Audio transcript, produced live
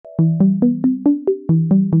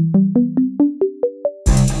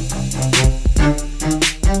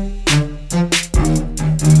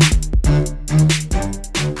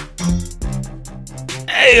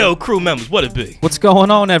crew members, what it be? What's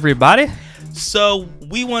going on, everybody? So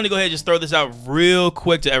we wanted to go ahead and just throw this out real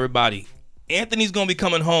quick to everybody. Anthony's going to be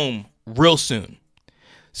coming home real soon.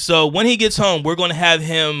 So when he gets home, we're going to have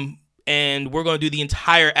him and we're going to do the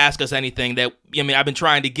entire Ask Us Anything that, I've been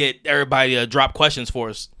trying to get everybody to drop questions for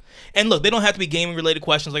us. And look, they don't have to be gaming related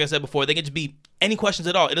questions, like I said before. They can just be any questions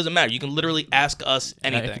at all. It doesn't matter. You can literally ask us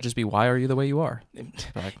anything. It could just be, why are you the way you are?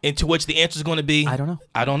 Into which the answer is going to be, I don't know.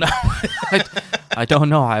 I don't know. I don't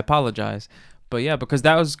know. I apologize. But yeah, because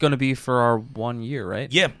that was going to be for our 1 year,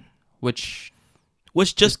 right? Yeah. Which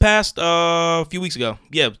just passed a few weeks ago.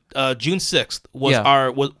 Yeah, June 6th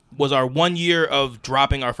was our 1 year of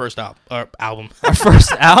dropping our first album. Our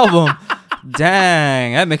first album.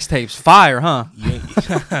 Dang, that mixtape's fire, huh?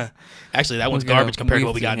 Yeah. Actually, that one's garbage compared to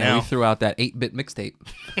what we got now. We threw out that 8-bit mixtape.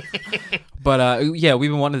 But yeah, we've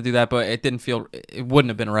been wanting to do that, but it wouldn't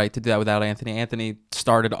have been right to do that without Anthony. Anthony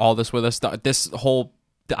started all this with us. The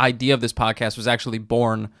idea of this podcast was actually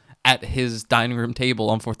born at his dining room table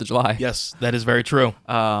on 4th of July. Yes, that is very true.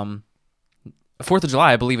 4th of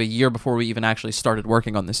July, I believe, a year before we even actually started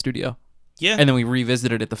working on this studio. Yeah. And then we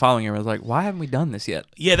revisited it the following year. I was like, why haven't we done this yet?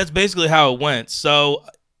 Yeah, that's basically how it went. So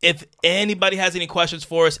if anybody has any questions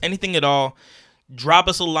for us, anything at all, drop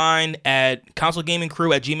us a line at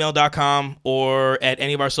consolegamingcrew@gmail.com or at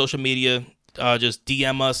any of our social media. Just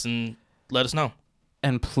DM us and let us know.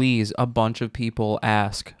 And please, a bunch of people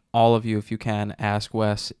ask, all of you if you can, ask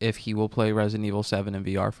Wes if he will play Resident Evil 7 in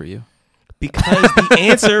VR for you. Because the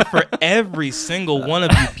answer for every single one of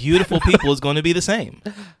you beautiful people is going to be the same.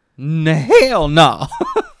 Hell no.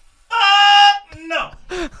 No.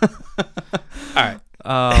 All right.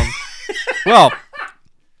 Well,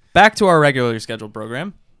 back to our regularly scheduled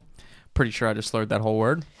program. Pretty sure I just slurred that whole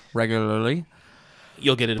word. Regularly.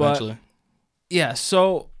 You'll get it eventually. Yeah,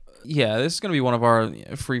 so, yeah, this is going to be one of our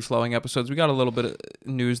free-flowing episodes. We got a little bit of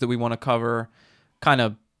news that we want to cover, kind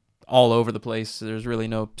of all over the place. There's really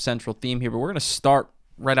no central theme here, but we're going to start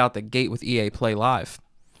right out the gate with EA Play Live,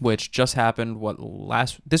 which just happened,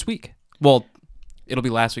 this week? Well, it'll be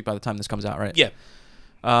last week by the time this comes out, right? Yeah.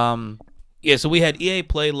 Yeah, so we had EA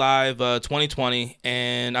Play Live 2020,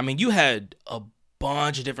 and, you had a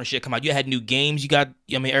bunch of different shit come out. You had new games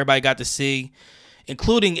everybody got to see,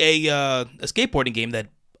 including a skateboarding game that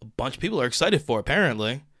a bunch of people are excited for,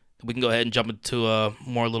 apparently. We can go ahead and jump into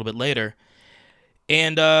more a little bit later.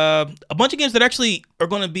 And a bunch of games that actually are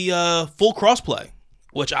going to be full crossplay,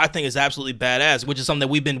 which I think is absolutely badass, which is something that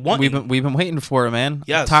we've been wanting. We've been waiting for it, man.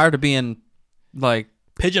 Yes. I'm tired of being,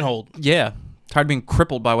 pigeonholed. Yeah. Tired of being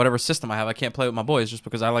crippled by whatever system I have. I can't play with my boys just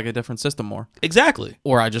because I like a different system more. Exactly.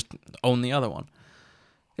 Or I just own the other one.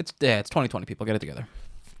 It's 2020, people. Get it together.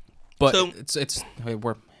 But it's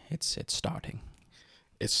starting.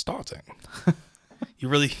 It's starting.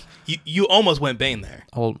 You almost went Bane there.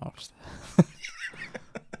 Almost.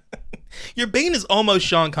 Your Bane is almost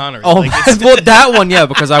Sean Connery. Oh, well, that one, yeah,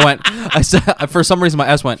 because I said, for some reason my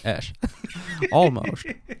S went Ash. Almost.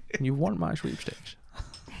 You won my sweepstakes.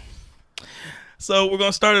 So we're going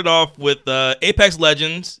to start it off with Apex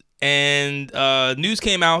Legends, and news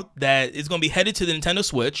came out that it's going to be headed to the Nintendo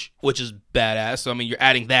Switch, which is badass. So, you're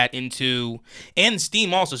adding that into, and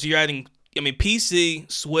Steam also. So you're adding,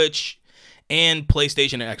 PC, Switch, and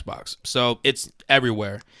PlayStation and Xbox. So it's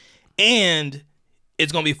everywhere. And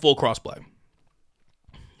it's going to be full crossplay.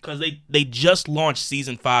 Because they just launched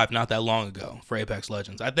Season 5 not that long ago for Apex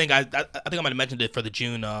Legends. I think I might have mentioned it for the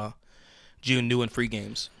June new and free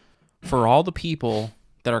games. For all the people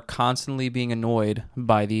that are constantly being annoyed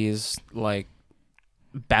by these,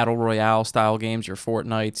 Battle Royale style games, your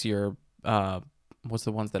Fortnites, your, what's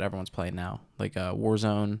the ones that everyone's playing now?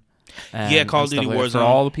 Warzone. Call of Duty Warzone. For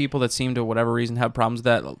all the people that seem to, whatever reason, have problems with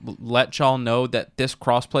that, let y'all know that this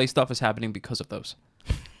crossplay stuff is happening because of those.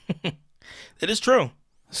 It is true.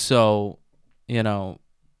 So,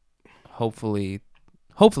 hopefully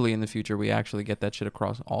in the future we actually get that shit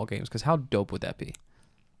across all games, because how dope would that be?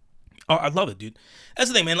 Oh, I love it, dude. That's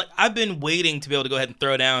the thing, man. I've been waiting to be able to go ahead and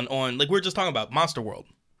throw down on, we were just talking about Monster World.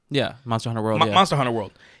 Yeah, Monster Hunter World. Monster Hunter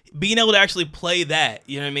World. Being able to actually play that,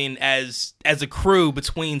 as a crew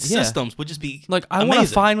between systems would just be I want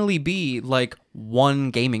to finally be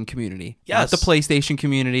one gaming community. Yes. Not the PlayStation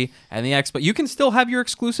community and the Xbox. You can still have your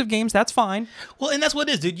exclusive games. That's fine. Well, and that's what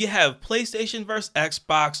it is, dude. You have PlayStation versus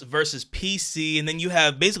Xbox versus PC, and then you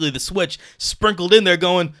have basically the Switch sprinkled in there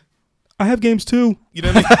going, I have games too. You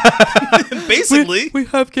know what I mean? Basically. We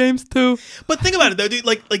have games too. But think about it though, dude.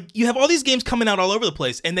 Like you have all these games coming out all over the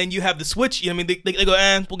place, and then you have the Switch. You know what I mean? They go,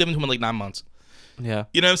 we'll give them to them in 9 months. Yeah.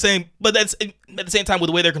 You know what I'm saying? But that's at the same time with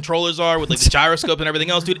the way their controllers are, with like the gyroscope and everything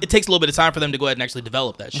else, dude. It takes a little bit of time for them to go ahead and actually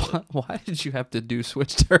develop that shit. Why did you have to do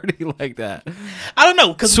Switch dirty like that? I don't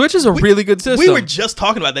know, because Switch is a really good system. We were just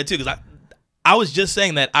talking about that too, because I was just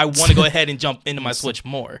saying that I want to go ahead and jump into my Switch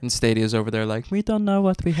more. And Stadia's over there like, we don't know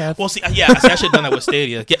what we have. Well, see, yeah, I should have done that with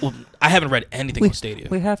Stadia. I haven't read anything with Stadia.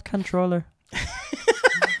 We have controller.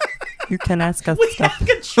 You can ask us We stuff. have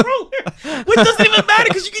controller, which doesn't even matter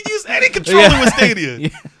because you can use any controller with Stadia. Yeah.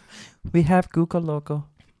 We have Google logo.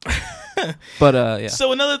 But yeah.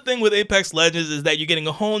 So another thing with Apex Legends is that you're getting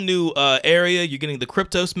a whole new area. You're getting the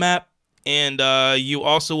Kryptos map, and you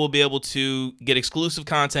also will be able to get exclusive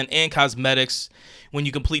content and cosmetics when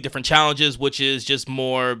you complete different challenges, which is just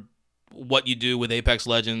more what you do with Apex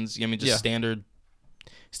Legends. I mean, just standard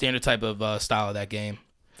type of style of that game.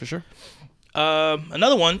 For sure.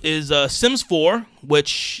 Another one is Sims 4,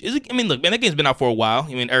 which is, I mean, look, man, that game's been out for a while.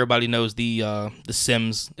 I mean, everybody knows the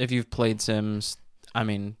Sims. If you've played Sims, I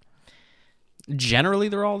mean, generally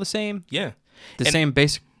they're all the same. Yeah, Same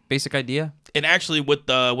basic idea. And actually, with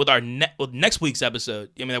next week's episode,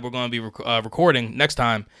 I mean, that we're going to be recording next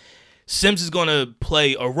time, Sims is going to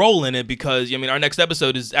play a role in it because, I mean, our next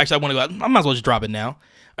episode is actually, I want to go. I might as well just drop it now.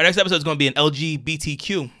 Our next episode is going to be an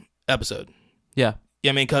LGBTQ episode. Yeah. Yeah,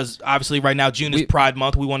 I mean, because obviously right now June is Pride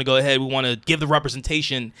Month. We want to go ahead. We want to give the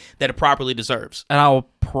representation that it properly deserves. And I'll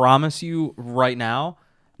promise you right now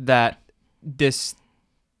that this,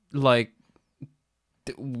 like,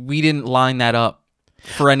 we didn't line that up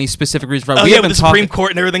for any specific reason. Oh, we have been with the Supreme Court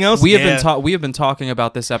and everything else? We have been talking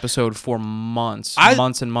about this episode for months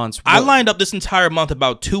and months. I lined up this entire month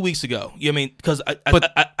about 2 weeks ago. You know what I mean? Because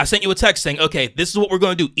I sent you a text saying, okay, this is what we're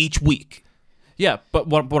going to do each week. Yeah, but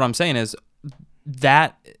what I'm saying is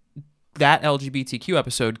that LGBTQ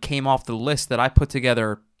episode came off the list that I put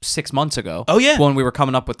together 6 months ago. Oh, yeah. When we were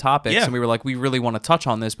coming up with topics, Yeah. and we were like, we really want to touch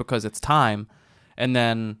on this because it's time. And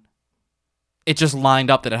then it just lined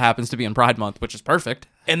up that it happens to be in Pride Month, which is perfect.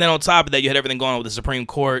 And then on top of that, you had everything going on with the Supreme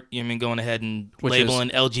Court. You know what I mean? Going ahead and labeling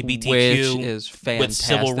LGBTQ which is fantastic, with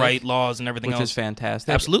civil rights laws and everything else. Which is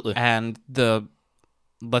fantastic. Absolutely. And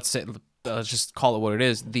let's just call it what it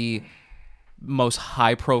is, the most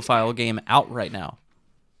high-profile game out right now.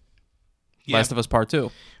 Yeah. Last of Us Part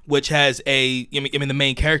 2. Which has I mean, the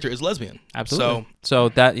main character is lesbian. Absolutely. So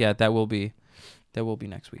that will be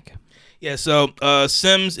next week. Yeah, so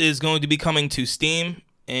Sims is going to be coming to Steam,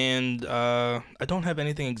 and I don't have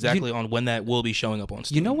anything exactly on when that will be showing up on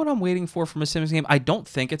Steam. You know what I'm waiting for from a Sims game? I don't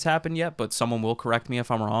think it's happened yet, but someone will correct me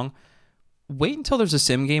if I'm wrong. Wait until there's a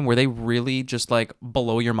sim game where they really just like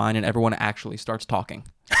blow your mind and everyone actually starts talking.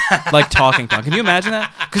 Like talking. Can you imagine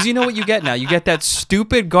that? Because you know what you get now? You get that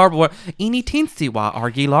stupid garble. Eeny teensy wa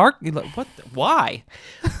argy lark. What? Why?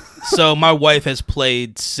 So my wife has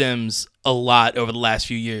played Sims a lot over the last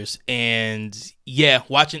few years, and yeah,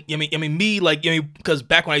 watching. I mean, me like because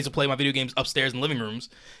back when I used to play my video games upstairs in living rooms.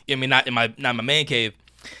 I mean, not in my man cave.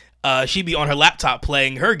 She'd be on her laptop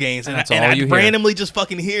playing her games, and I'd randomly just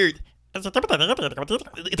fucking hear. Now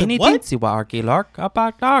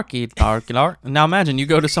imagine you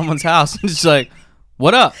go to someone's house and it's like,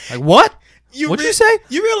 what up? Like, what? What'd you say?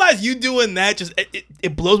 You realize you doing that just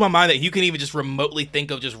it blows my mind that you can even just remotely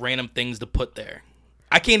think of just random things to put there.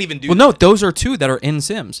 I can't even do that. Well, no, those are two that are in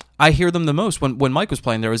Sims. I hear them the most. When Mike was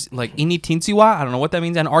playing, there was like Eeny Teensy Wa, I don't know what that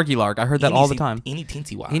means, and Argylarg. I heard that all the time. Eeny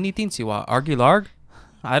Teensy Wa. Eeny Teensy Wa. Argylarg?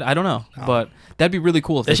 I don't know, but that'd be really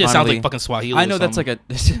cool if that shit sounds like fucking Swahili. I know that's like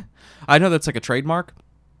I know that's like a trademark,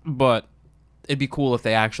 but it'd be cool if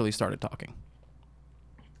they actually started talking.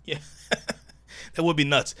 Yeah. That would be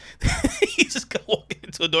nuts. You just go walking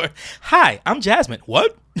into a door. Hi, I'm Jasmine.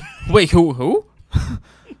 What? Wait, who?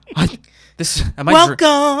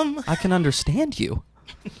 Welcome. I can understand you.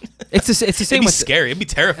 It's the same. It'd be scary. It'd be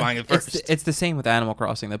terrifying at first. It's the same with Animal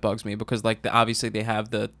Crossing that bugs me because like obviously they have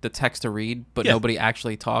the text to read, but nobody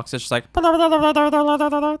actually talks. It's just like, and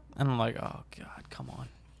I'm like, oh god, come on,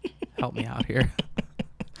 help me out here.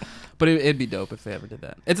 But it'd be dope if they ever did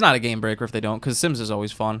that. It's not a game breaker if they don't, because Sims is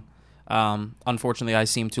always fun. Unfortunately, I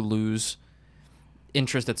seem to lose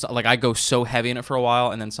interest. It's like I go so heavy in it for a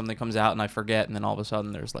while, and then something comes out and I forget, and then all of a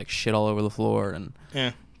sudden there's like shit all over the floor and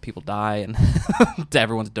people die and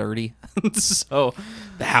everyone's dirty. So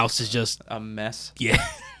the house is just a mess. Yeah.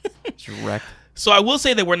 It's wrecked. So I will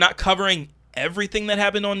say that we're not covering everything that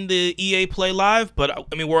happened on the EA Play Live, but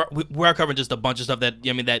I mean we are covering just a bunch of stuff that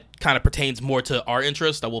that kind of pertains more to our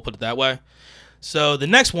interest. I will put it that way. So the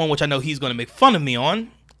next one, which I know he's going to make fun of me on,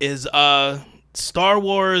 is Star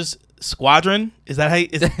Wars Squadron? Is that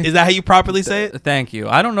how you properly say it? Thank you.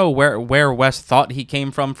 I don't know where Wes thought he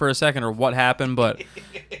came from for a second or what happened, but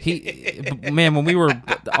man, when we were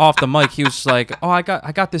off the mic, he was just like, "Oh, I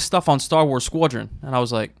got this stuff on Star Wars Squadron," and I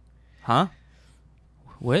was like, "Huh?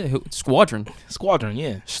 What? Squadron? Squadron,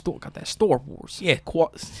 yeah. Got that Star Wars? Yeah,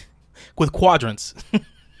 with quadrants."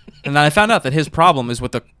 And then I found out that his problem is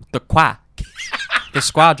with the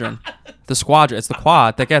squadron. The squadron. It's the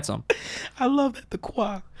quad that gets him. I love that, the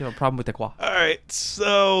quad. You have a problem with the quad. All right,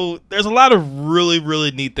 so there's a lot of really,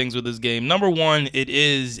 really neat things with this game. Number one, it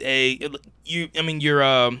is you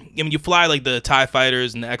fly like the TIE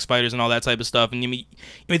fighters and the X fighters and all that type of stuff, and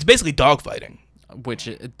it's basically dogfighting. Which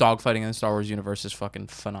dogfighting in the Star Wars universe is fucking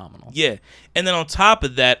phenomenal. Yeah, and then on top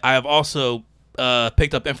of that, I have also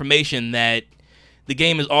picked up information that the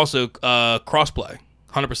game is also crossplay,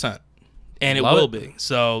 100%. And it will be.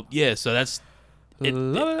 So, yeah, so that's it.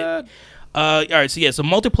 All right, so yeah, so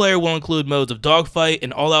multiplayer will include modes of dogfight,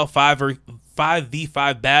 an all-out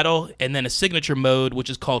 5v5 battle, and then a signature mode, which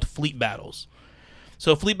is called Fleet Battles.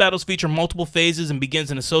 So Fleet Battles feature multiple phases and begins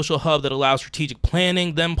in a social hub that allows strategic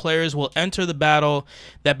planning. Then players will enter the battle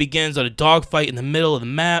that begins on a dogfight in the middle of the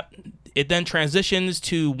map. It then transitions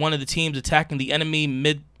to one of the teams attacking the enemy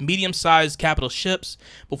medium-sized capital ships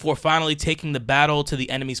before finally taking the battle to the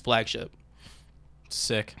enemy's flagship.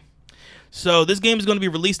 Sick. So this game is going to be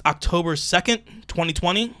released October 2nd,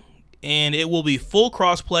 2020, and it will be full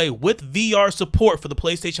crossplay with VR support for the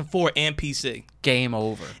PlayStation 4 and PC. Game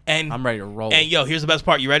over. And I'm ready to roll. And yo, here's the best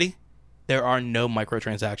part. You ready? There are no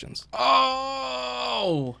microtransactions.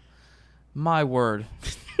 Oh, my word.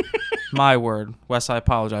 My word. Wes, I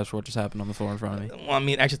apologize for what just happened on the floor in front of me. Well, I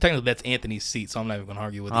mean, actually, technically, that's Anthony's seat, so I'm not even going to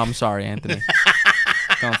argue with you. I'm sorry, Anthony.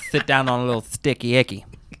 Gonna sit down on a little sticky icky.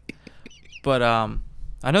 But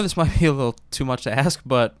I know this might be a little too much to ask,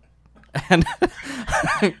 but and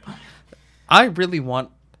I really want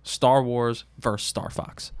Star Wars versus Star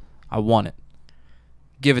Fox. I want it.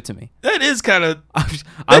 Give it to me. That is kind of.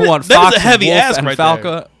 I want that Fox is a heavy and Wolf ask and right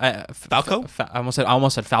Falco. there. Falco? I almost said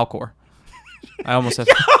Falcor. I almost said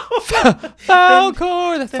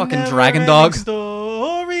Falcor, that fucking dragon dog.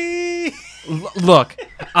 Story. Look,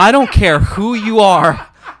 I don't care who you are,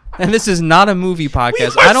 and this is not a movie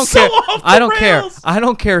podcast. I don't care. I don't care. I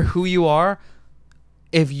don't care who you are.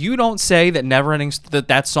 If you don't say that Neverending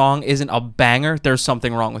that song isn't a banger, there's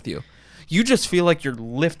something wrong with you. You just feel like you're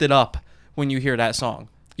lifted up when you hear that song.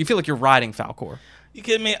 You feel like you're riding Falcor. You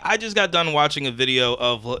kidding me? I just got done watching a video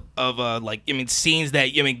of scenes that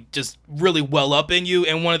just really well up in you,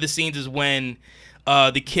 and one of the scenes is when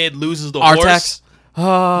the kid loses the Artax.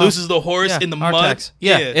 horse. Loses the horse in the Artax. mud.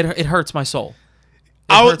 Yeah, it hurts my soul.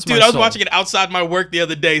 I was watching it outside my work the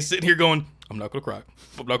other day, sitting here going, I'm not gonna cry.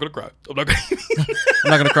 I'm not gonna cry. I'm not gonna I'm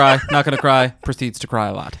not gonna cry. Not gonna cry. Proceeds to cry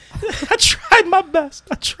a lot. I tried my best.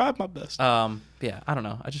 Yeah, I don't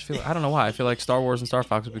know. I don't know why. I feel like Star Wars and Star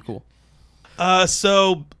Fox would be cool.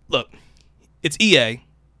 So look, it's EA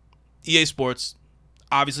Sports.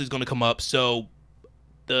 Obviously, is going to come up. So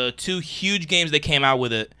the two huge games that came out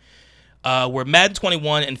with it were Madden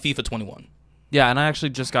 21 and FIFA 21. Yeah, and I actually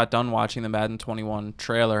just got done watching the Madden 21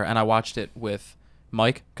 trailer, and I watched it with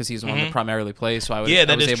Mike because he's the one that primarily plays. So I was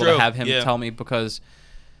able to have him tell me because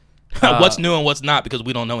what's new and what's not, because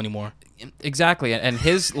we don't know anymore. Exactly, and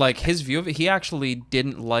his view of it, he actually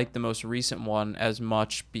didn't like the most recent one as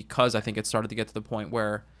much because I think it started to get to the point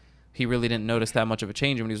where he really didn't notice that much of a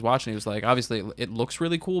change. And when he was watching, he was like, obviously it looks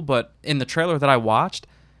really cool, but in the trailer that I watched,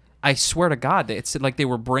 I swear to God, it's like they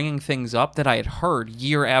were bringing things up that I had heard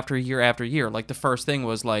year after year after year. Like the first thing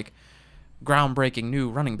was like groundbreaking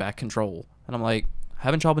new running back control, and I'm like,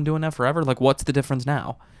 haven't y'all been doing that forever? Like, what's the difference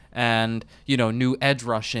now? And new edge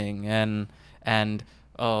rushing and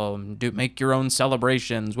make your own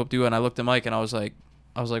celebrations. Whoop-de-doo. And I looked at Mike and I was like,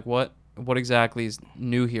 what exactly is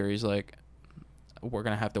new here? He's like, we're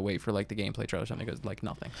gonna have to wait for like the gameplay trailer or something. Because like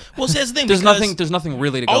nothing. Well, see, that's the thing. There's nothing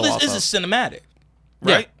really to go off of. All this is a cinematic,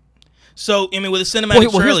 right? Yeah. So I mean, with a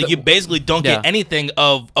cinematic trailer, you basically don't get anything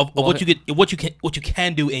of what you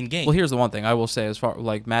can do in game. Well, here's the one thing I will say: as far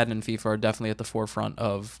like Madden and FIFA are definitely at the forefront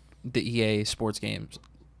of the EA sports games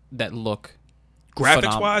that look.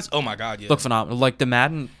 Graphics wise, oh my God, yeah. Look phenomenal. Like the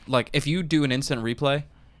Madden, like if you do an instant replay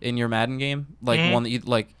in your Madden game, like one that you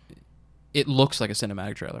like, it looks like a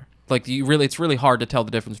cinematic trailer. Like it's really hard to tell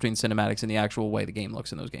the difference between cinematics and the actual way the game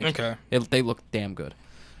looks in those games. Okay. They look damn good.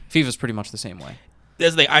 FIFA's pretty much the same way.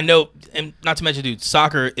 That's the thing. I know, and not to mention, dude,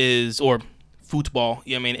 soccer or football,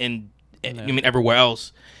 you know what I mean, and you mean everywhere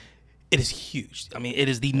else, It is huge. I mean, it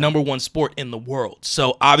is the number one sport in the world.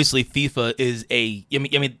 So obviously, FIFA is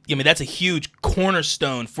that's a huge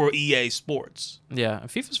cornerstone for EA Sports. Yeah,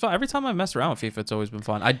 FIFA's fun. Every time I've messed around with FIFA, it's always been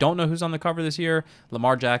fun. I don't know who's on the cover this year.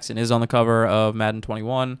 Lamar Jackson is on the cover of Madden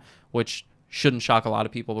 21, which shouldn't shock a lot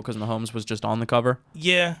of people because Mahomes was just on the cover.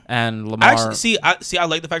 Yeah, and Lamar. I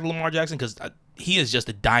like the fact of Lamar Jackson because he is just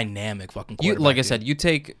a dynamic fucking quarterback. Like I said, you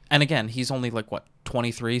take, and again, he's only like what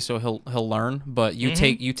 23, so he'll learn. But you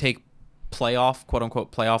take playoff, quote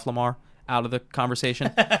unquote playoff Lamar out of the conversation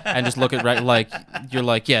and just look at you're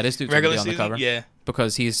like, yeah, this dude's regular gonna be on the cover. Yeah,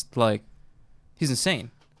 because he's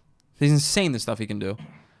insane. He's insane, the stuff he can do.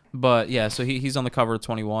 But yeah, so he's on the cover of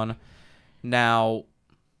 21. Now,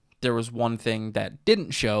 there was one thing that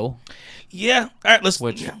didn't show. Yeah. All right, let's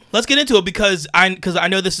get into it because I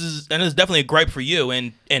know this is definitely a gripe for you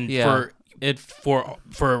and yeah, for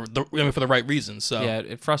the right reasons. So yeah,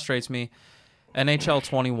 it frustrates me. NHL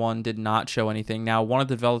 21 did not show anything. Now, one of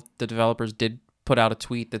the developers did put out a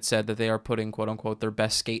tweet that said that they are putting, quote unquote, their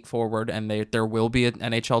best skate forward, and there will be an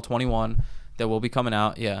NHL 21 that will be coming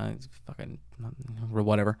out. Yeah, it's fucking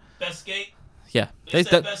whatever. Best skate. Yeah, they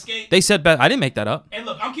said best skate. They said best. I didn't make that up. And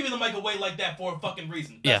look, I'm keeping the mic away like that for a fucking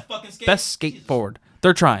reason. Best fucking skate. Best skate forward.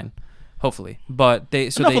 They're trying, hopefully, but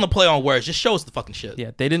enough on the play on words. Just show us the fucking shit.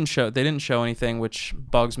 Yeah, they didn't show anything, which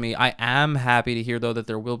bugs me. I am happy to hear though that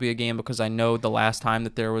there will be a game because I know the last time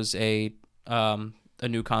that there was a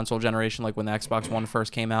new console generation, like when the Xbox One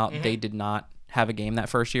first came out, they did not have a game that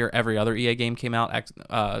first year. Every other EA game came out.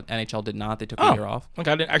 NHL did not. They took a year off. Okay,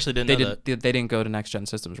 I didn't know that. They didn't go to next gen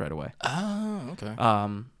systems right away. Oh,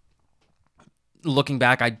 okay. Looking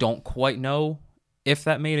back, I don't quite know if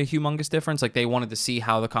that made a humongous difference. Like they wanted to see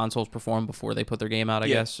how the consoles perform before they put their game out, I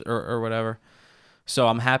guess, or whatever. So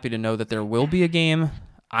I'm happy to know that there will be a game.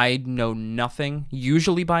 I know nothing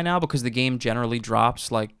usually by now because the game generally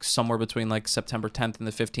drops like somewhere between like September 10th and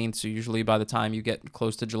the 15th. So usually by the time you get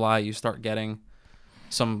close to July, you start getting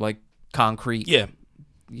some like concrete,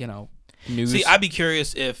 news. See, I'd be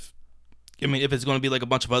curious if it's going to be like a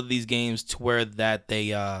bunch of other these games to where that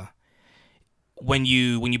they, when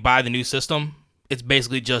you buy the new system, it's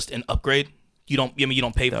basically just an upgrade. You don't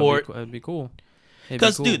pay for it. That'd be cool.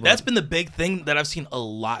 Because, dude, that's been the big thing that I've seen a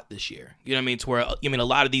lot this year. You know what I mean? To where, a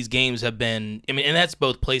lot of these games have been, and that's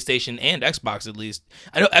both PlayStation and Xbox at least.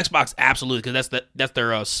 I know Xbox absolutely, because that's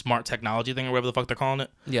their smart technology thing or whatever the fuck they're calling it.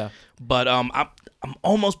 Yeah. But I'm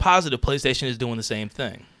almost positive PlayStation is doing the same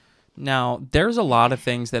thing. Now, there's a lot of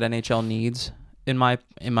things that NHL needs, in my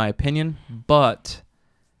opinion, but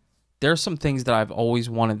there's some things that I've always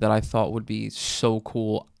wanted that I thought would be so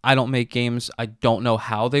cool. I don't make games. I don't know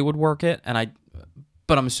how they would work it,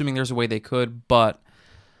 but I'm assuming there's a way they could. But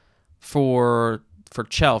for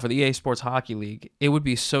the EA Sports Hockey League, it would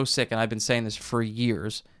be so sick, and I've been saying this for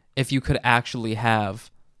years, if you could actually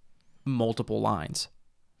have multiple lines.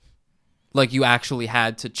 Like, you actually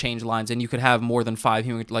had to change lines, and you could have more than 5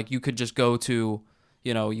 human. Like, you could just go to,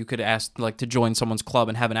 you could ask, like, to join someone's club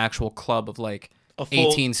and have an actual club of, like,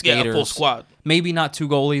 18 skaters. Yeah, a full squad. Maybe not 2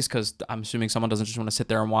 goalies, because I'm assuming someone doesn't just want to sit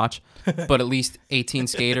there and watch, but at least 18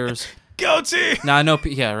 skaters. Go team! Now I know,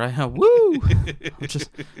 yeah, right. Woo!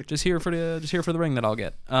 just here for the ring that I'll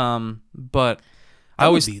get. But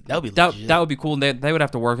that would be cool. They would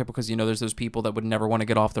have to work it because there's those people that would never want to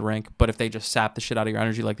get off the rink. But if they just sap the shit out of your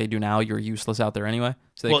energy like they do now, you're useless out there anyway.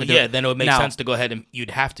 So then it would make sense to go ahead and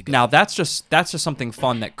you'd have to go. Now that's just something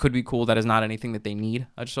fun that could be cool. That is not anything that they need.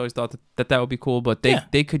 I just always thought that would be cool. But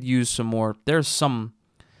they could use some more. There's some.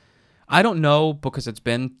 I don't know because it's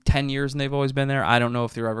been 10 years and they've always been there. I don't know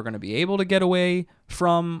if they're ever going to be able to get away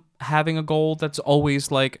from having a goal that's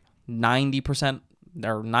always like 90%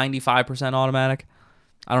 or 95% automatic.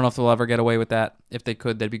 I don't know if they'll ever get away with that. If they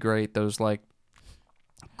could, that'd be great. Those like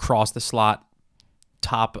cross the slot,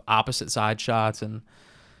 top opposite side shots, and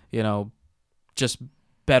just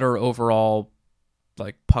better overall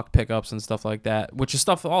like puck pickups and stuff like that. Which is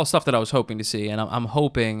all stuff that I was hoping to see, and I'm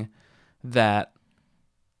hoping that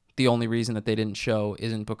the only reason that they didn't show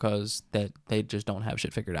isn't because that they just don't have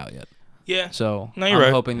shit figured out yet. Yeah. So no, you're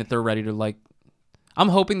right. Hoping that they're ready to like. I'm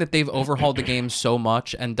hoping that they've overhauled the game so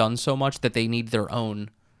much and done so much that they need their own,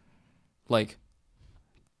 like,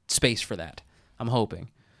 space for that. I'm hoping.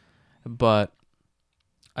 But,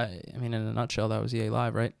 I mean, in a nutshell, that was EA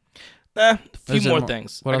Live, right? A few more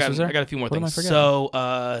things. What else was there? I got a few more things. Am I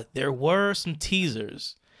so, there were some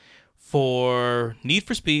teasers for Need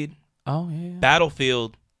for Speed,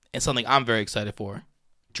 Battlefield, and something I'm very excited for,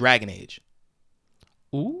 Dragon Age.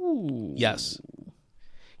 Ooh. Yes.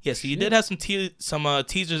 Yeah, so you did have some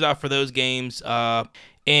teasers out for those games,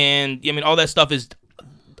 and all that stuff is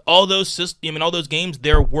all those all those games,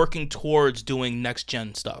 they're working towards doing next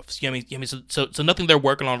gen stuff. So nothing they're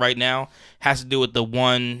working on right now has to do with the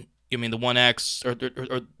one. The One X or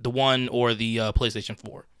the One or the PlayStation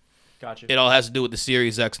 4. Gotcha. It all has to do with the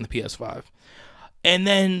Series X and the PS5. And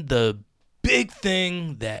then the big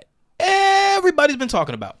thing that everybody's been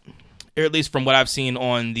talking about, or at least from what I've seen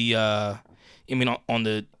on the in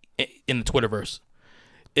the Twitterverse,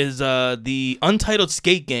 is the Untitled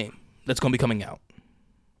Skate game that's going to be coming out.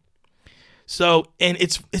 So, and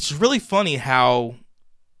it's really funny how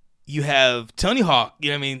you have Tony Hawk.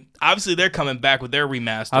 Obviously they're coming back with their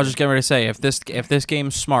remaster. I was just getting ready to say, if this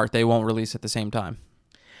game's smart, they won't release at the same time.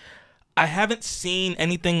 I haven't seen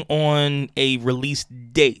anything on a release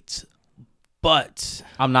date, but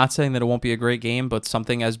I'm not saying that it won't be a great game, but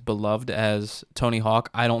something as beloved as Tony Hawk,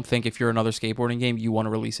 I don't think if you're another skateboarding game, you want to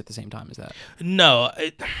release at the same time as that. No.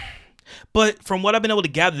 But from what I've been able to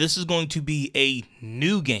gather, this is going to be a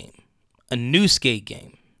new game, a new skate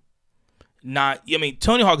game.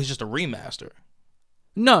 Tony Hawk is just a remaster.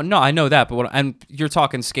 No, I know that, but and you're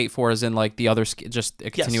talking Skate 4 as in like the other just a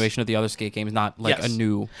continuation of the other skate games, not like a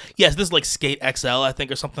new. Yes, this is like Skate XL, I think,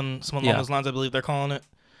 or something along those lines. I believe they're calling it.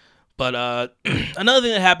 But another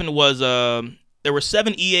thing that happened was there were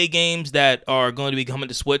 7 EA games that are going to be coming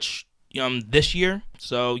to Switch this year.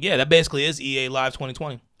 So yeah, that basically is EA Live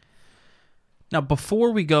 2020. Now,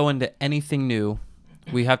 before we go into anything new,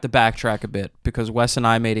 we have to backtrack a bit because Wes and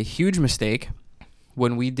I made a huge mistake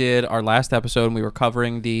when we did our last episode and we were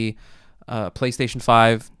covering the PlayStation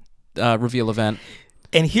 5 reveal event.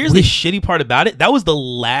 And here's the shitty part about it. That was the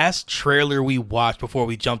last trailer we watched before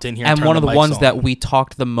we jumped in here. And one of the ones that we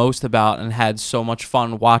talked the most about and had so much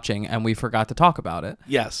fun watching, and we forgot to talk about it.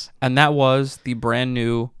 Yes. And that was the brand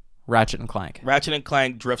new Ratchet & Clank. Ratchet &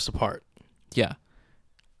 Clank Drifts Apart. Yeah.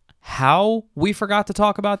 How we forgot to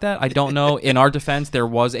talk about that, I don't know. In our defense, there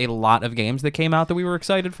was a lot of games that came out that we were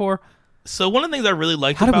excited for. So one of the things I really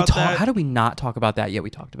liked about that... How did we not talk about that yet?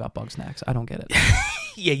 We talked about Bugsnax. I don't get it.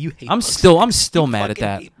 Yeah, you hate I'm still mad at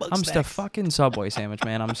that. I'm still fucking Subway sandwich,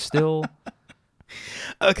 man. I'm still...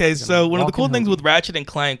 Okay, so one of the cool things with Ratchet &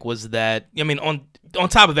 Clank was that, on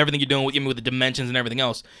top of everything you're doing with the dimensions and everything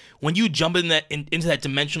else, when you jump into that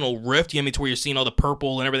dimensional rift, to where you're seeing all the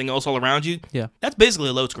purple and everything else all around you, that's basically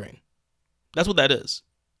a load screen. That's what that is.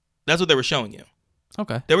 That's what they were showing you.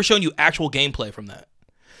 Okay. They were showing you actual gameplay from that.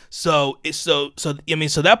 So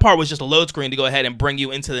that part was just a load screen to go ahead and bring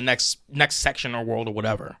you into the next section or world or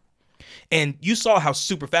whatever. And you saw how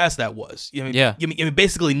super fast that was.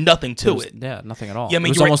 Basically nothing to it. Yeah, nothing at all. Yeah, it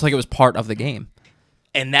was almost like it was part of the game.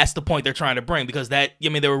 And that's the point they're trying to bring, because they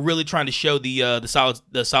were really trying to show the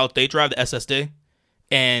solid state drive, the SSD,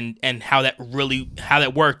 and how that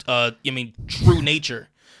worked. True nature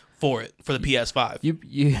for the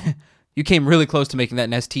PS5. You came really close to making that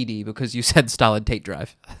an STD because you said solid tape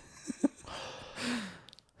drive.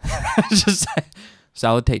 Just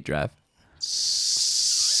solid tape drive.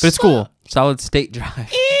 But it's cool. Solid state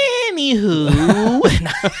drive. Anywho.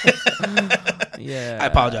 Yeah. I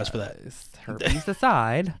apologize for that. Herpes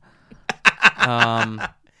aside.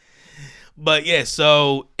 But yeah,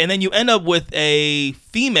 so, and then you end up with a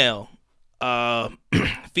female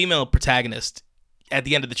protagonist at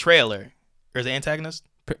the end of the trailer. Or is it antagonist?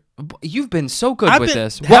 You've been so good with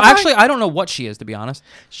this. Well, actually, I don't know what she is, to be honest.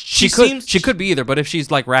 She could be either, but if she's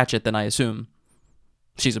like Ratchet, then I assume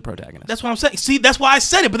she's a protagonist. That's what I'm saying. See, that's why I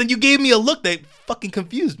said it, but then you gave me a look that fucking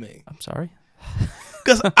confused me. I'm sorry.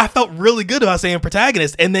 Because I felt really good about saying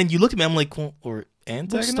protagonist, and then you looked at me, I'm like, well, or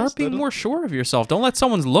antagonist? Well, start being more sure of yourself. Don't let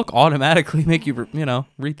someone's look automatically make you,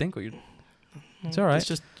 rethink what you're... It's all right. It's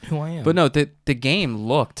just who I am. But no, the game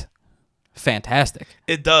looked fantastic.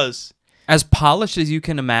 It does. As polished as you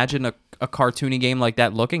can imagine a cartoony game like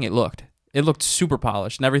that looking, it looked super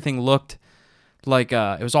polished, and everything looked like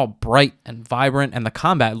it was all bright and vibrant, and the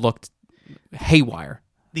combat looked haywire.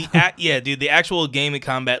 The actual game and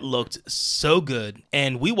combat looked so good,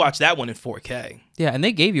 and we watched that one in 4K. Yeah, and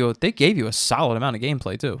they gave you a solid amount of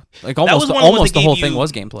gameplay too. Like almost the whole thing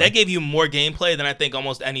was gameplay. That gave you more gameplay than I think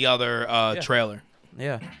almost any other trailer.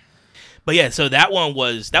 Yeah. But yeah, so that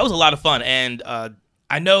was a lot of fun, and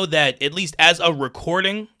I know that at least as a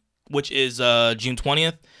recording, which is June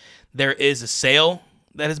 20th, there is a sale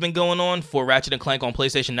that has been going on for Ratchet & Clank on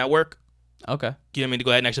PlayStation Network. Okay. You know what I mean? To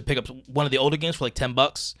go ahead and actually pick up one of the older games for like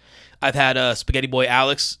 $10. I've had Spaghetti Boy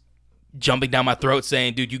Alex jumping down my throat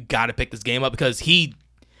saying, dude, you got to pick this game up, because he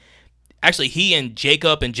and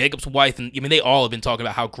Jacob and Jacob's wife, and they all have been talking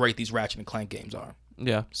about how great these Ratchet & Clank games are.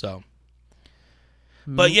 Yeah. So.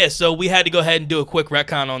 But yeah, so we had to go ahead and do a quick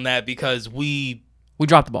retcon on that because we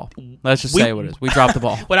dropped the ball. Let's just say what it is. We dropped the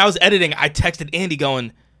ball. When I was editing, I texted Andy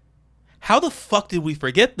going, how the fuck did we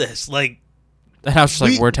forget this? Like, And I was just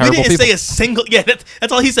like, we're terrible we didn't people. say a single. Yeah,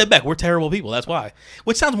 that's all he said back. We're terrible people. That's why.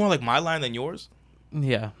 Which sounds more like my line than yours.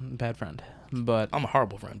 Yeah, bad friend. But I'm a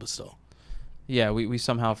horrible friend, but still. yeah, we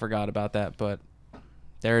somehow forgot about that. But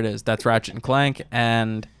there it is. That's Ratchet and Clank,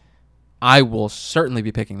 and I will certainly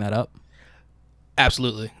be picking that up.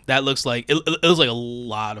 Absolutely. That looks like it was like a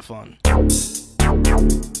lot of fun.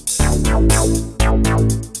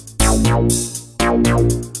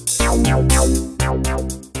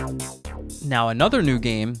 Now, another new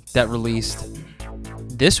game that released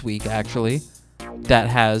this week, actually, that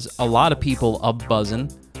has a lot of people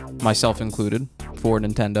a-buzzing, myself included, for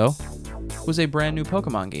Nintendo, was a brand new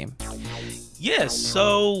Pokemon game. Yes,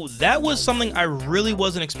 so that was something I really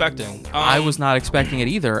wasn't expecting. I was not expecting it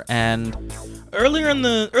either, and earlier in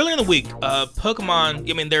the week, Pokemon.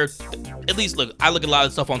 I mean, they're at least look. I look at a lot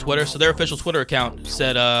of stuff on Twitter, so their official Twitter account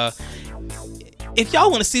said, "If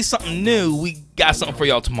y'all want to see something new, we got something for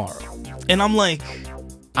y'all tomorrow." And I'm like,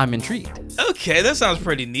 I'm intrigued. okay, that sounds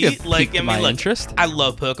pretty neat. Like, I mean, like, interest. I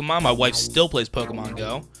love Pokemon. My wife still plays Pokemon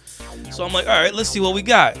Go, so I'm like, all right, let's see what we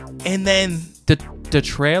got. And then The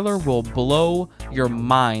trailer will blow your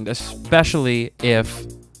mind, especially if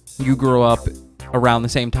you grew up around the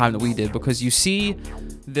same time that we did, because you see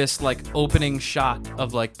this like opening shot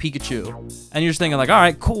of like Pikachu, and you're just thinking like, all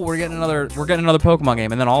right, cool, we're getting another Pokemon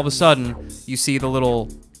game, and then all of a sudden you see the little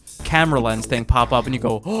camera lens thing pop up, and you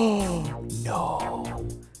go, oh no,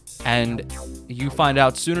 and you find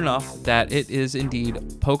out soon enough that it is indeed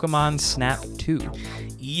Pokemon Snap 2.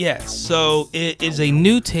 yes, so it is a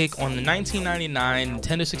new take on the 1999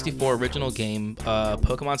 Nintendo 64 original game,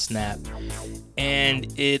 Pokemon Snap. And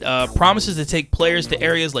it promises to take players to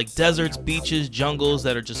areas like deserts, beaches, jungles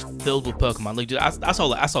that are just filled with Pokemon. Like, dude, I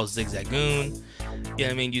saw Zigzagoon. Yeah,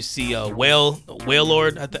 I mean, you see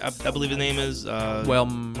Wailord, I believe his name is.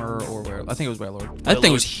 Whalmer or Whale. I think it was Wailord. That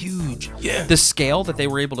thing was huge. Yeah. The scale that they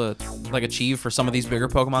were able to like achieve for some of these bigger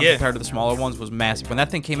Pokemon compared to the smaller ones was massive. When that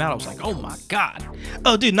thing came out, I was like, oh my god.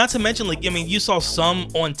 Oh, dude, not to mention, like, I mean, you saw some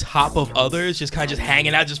on top of others, just kind of just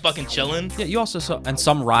hanging out, just fucking chilling. Yeah, you also saw, and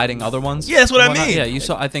some riding other ones. Yeah, that's what I mean. Yeah, you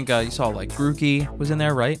saw. I think you saw like Grookey was in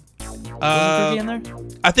there, right? Wasn't Grookey in there?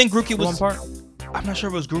 I think Grookey was one part. I'm not sure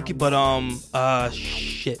if it was Grookey, but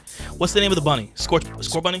shit. What's the name of the bunny?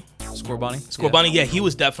 Scorbunny? Scorbunny. Scorbunny, yeah, he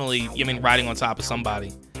was definitely, I mean, riding on top of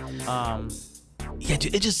somebody. Yeah,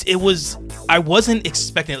 dude, I wasn't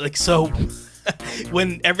expecting it. Like, so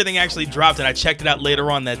when everything actually dropped and I checked it out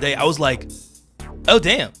later on that day, I was like, oh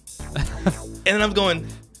damn. And then I'm going,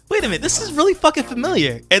 wait a minute, this is really fucking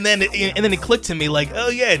familiar. And then it clicked to me like, oh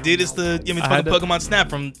yeah, dude, it's the fucking Pokemon Snap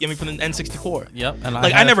from the N64. Yep. And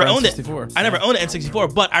like I never owned it. N64. I never owned an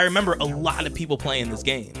N64, but I remember a lot of people playing this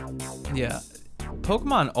game. Yeah.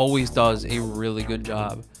 Pokemon always does a really good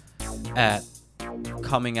job at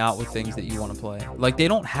coming out with things that you want to play. Like, they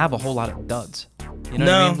don't have a whole lot of duds. You know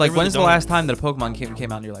what I mean? Like, when's the last time that a Pokemon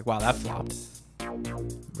came out and you're like, wow, that flopped?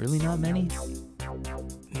 Really not many?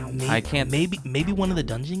 I can't. Maybe one of the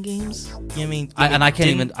dungeon games. You know what I mean? I don't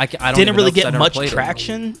didn't really get get much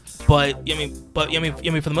traction, but for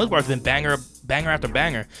the most part, it's been banger after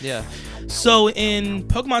banger. Yeah. So in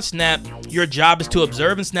Pokemon Snap, your job is to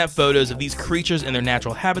observe and snap photos of these creatures in their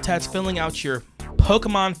natural habitats, filling out your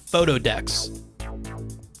Pokemon photo decks,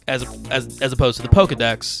 as opposed to the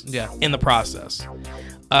Pokedex. Yeah. In the process.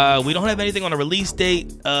 We don't have anything on a release date.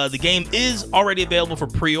 The game is already available for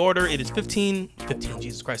pre-order. It is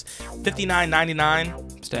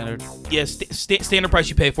 $59.99. Standard. Yes, standard price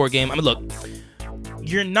you pay for a game. I mean, look,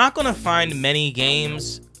 you're not gonna find many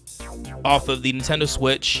games off of the Nintendo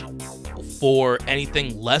Switch for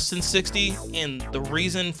anything less than $60, and the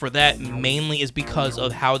reason for that mainly is because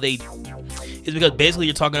of because basically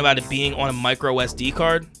you're talking about it being on a micro SD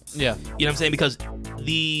card. Yeah. You know what I'm saying? Because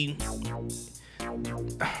the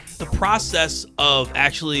process of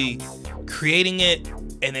actually creating it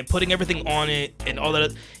and then putting everything on it and all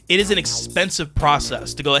that, it is an expensive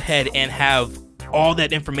process to go ahead and have all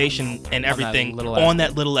that information and everything on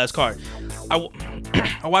that little ass card. I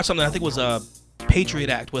watched something, I think it was a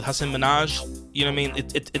Patriot Act with Hasan Minhaj. You know what I mean?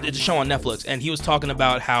 It's a show on Netflix, and he was talking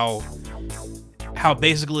about how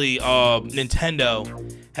basically Nintendo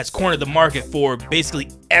has cornered the market for basically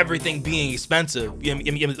everything being expensive,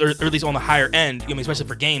 or at least on the higher end, especially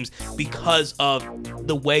for games, because of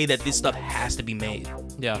the way that this stuff has to be made.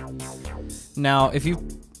 Yeah. Now,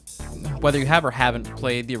 whether you have or haven't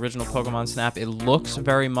played the original Pokemon Snap, it looks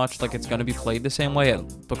very much like it's going to be played the same way,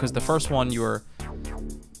 because the first one it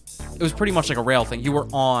was pretty much like a rail thing. You were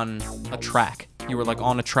on a track, you were like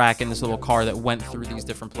on a track in this little car that went through these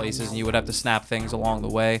different places, and you would have to snap things along the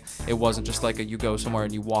way. It wasn't just like you go somewhere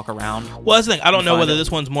and you walk around. Well, that's the thing. I don't know whether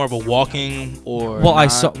this one's more of a walking or. Well, I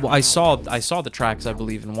saw the tracks, I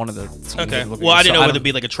believe, in one of the scenes. Okay. Well, I didn't know whether it'd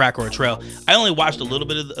be like a track or a trail. I only watched a little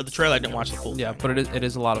bit of the trail. I didn't watch the full. Yeah, but it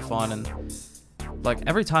is a lot of fun, and like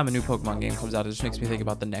every time a new Pokemon game comes out, it just makes me think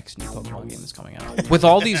about the next new Pokemon game that's coming out. With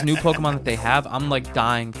all these new Pokemon that they have, I'm like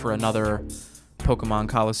dying for another Pokemon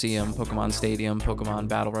Coliseum, Pokemon Stadium, Pokemon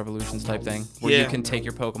Battle Revolutions type thing, where you can take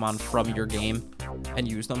your Pokemon from your game and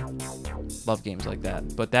use them. Love games like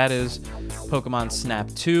that. But that is Pokemon Snap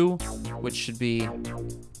 2, which should be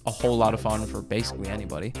a whole lot of fun for basically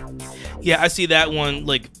anybody. Yeah, I see that one.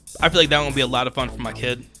 Like, I feel like that one would be a lot of fun for my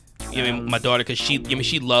kid. I mean, my daughter, because she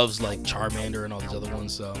loves like Charmander and all these other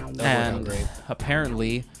ones, so that would be great.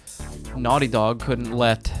 Apparently, Naughty Dog couldn't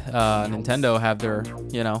let Nintendo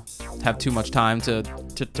have too much time to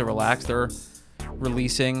relax. They're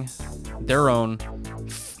releasing their own.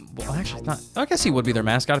 Well, actually, not. I guess he would be their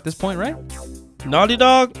mascot at this point, right? Naughty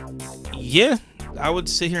Dog, yeah. I would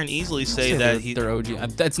sit here and easily say that they're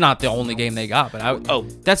OG. That's not the only game they got, but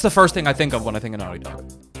that's the first thing I think of when I think of Naughty Dog.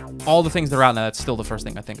 All the things that are out now, that's still the first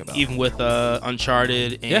thing I think about. Even with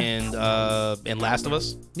Uncharted and Last of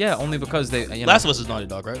Us? Yeah, only because they... Last of Us is Naughty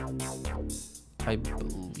Dog, right? I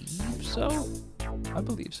believe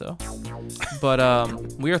so. But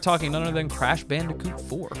we are talking none other than Crash Bandicoot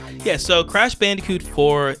 4. Yeah, so Crash Bandicoot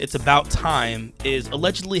 4, It's About Time, is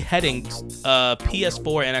allegedly heading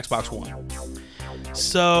PS4 and Xbox One.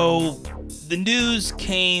 So the news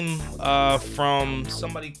came from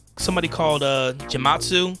somebody called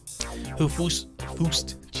Jamatsu, who foosed.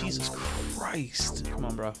 Jesus Christ. Come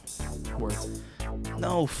on, bro. Words.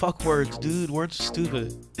 No, fuck words, dude. Words are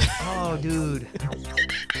stupid. Oh, dude.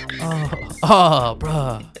 oh,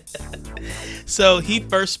 bruh. So he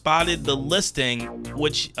first spotted the listing,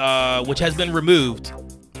 which has been removed.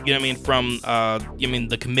 You know what I mean? From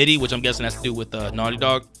the committee, which I'm guessing has to do with Naughty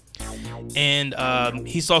Dog. And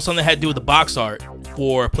he saw something that had to do with the box art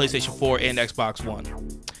for PlayStation 4 and Xbox One.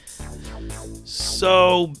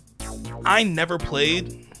 So I never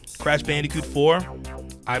played Crash Bandicoot 4.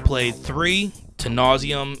 I played 3 to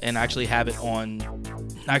nauseum, and actually have it on.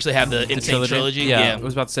 I actually have the Insane Trilogy. Yeah, I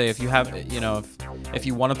was about to say, if you have, if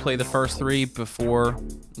you want to play the first 3 before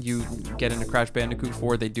you get into Crash Bandicoot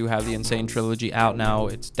 4, they do have the Insane Trilogy out now.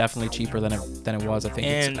 It's definitely cheaper than it was. I think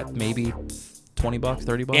it's maybe $20,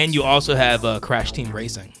 $30. And you also have Crash Team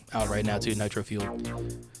Racing out right now too, Nitro Fuel.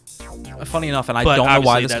 Funny enough, and I don't know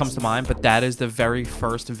why this comes to mind, but that is the very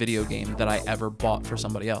first video game that I ever bought for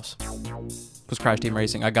somebody else. Was Crash Team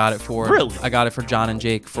Racing. I got it for John and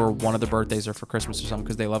Jake for one of their birthdays or for Christmas or something,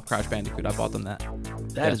 because they love Crash Bandicoot. I bought them that.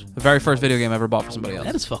 That is the very first video game I ever bought for somebody else.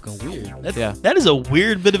 That is fucking weird. That is a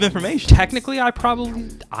weird bit of information. Technically, I probably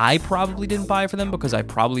didn't buy it for them because I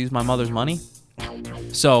probably used my mother's money.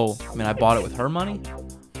 So, I mean, I bought it with her money,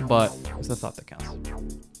 but it's the thought that counts.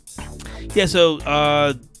 Yeah,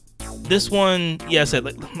 so this one, like I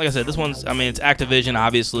said, this one's, I mean, it's Activision,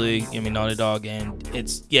 obviously, I mean, Naughty Dog, and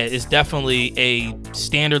it's definitely a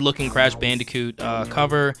standard looking Crash Bandicoot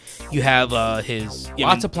cover. You have his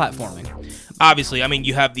lots of platforming. Obviously, I mean,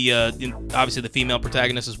 you have the obviously the female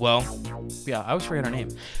protagonist as well. Yeah, I always forget her name.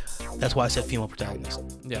 That's why I said female protagonist.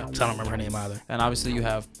 Yeah, because I don't remember her name either. And obviously you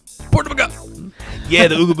have Portabaga. Yeah,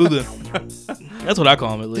 the Ooga Booga. That's what I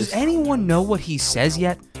call him, at least. Does anyone know what he says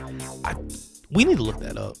yet? We need to look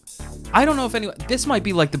that up. I don't know if anyone... This might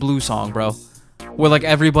be like the Blue song, bro. Where, like,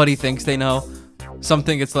 everybody thinks they know.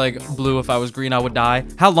 Something, it's like, blue, if I was green, I would die.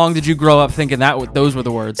 How long did you grow up thinking those were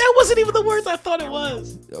the words? That wasn't even the words I thought it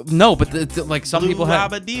was. No, but, like, some people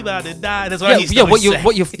have... That's what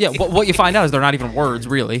what you find out is they're not even words,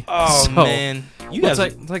 really. Oh, so, man.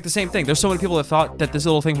 It's like the same thing. There's so many people that thought that this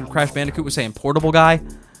little thing from Crash Bandicoot was saying portable guy.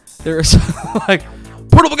 There's, like,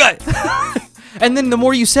 portable guy! And then the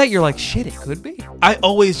more you say it, you're like, shit, it could be. I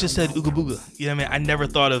always just said Ooga Booga. You know what I mean? I never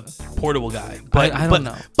thought of portable guy. But I don't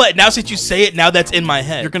know. But now since you say it, now that's in my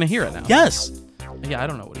head. You're going to hear it now. Yes. Yeah, I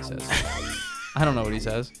don't know what he says. I don't know what he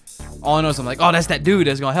says. All I know is I'm like, oh, that's that dude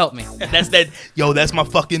that's going to help me. That's my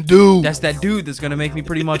fucking dude. That's that dude that's going to make me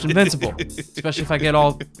pretty much invincible. Especially if I get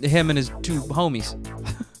all him and his 2 homies.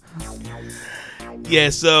 Yeah,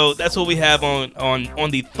 so that's what we have on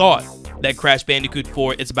the thought that Crash Bandicoot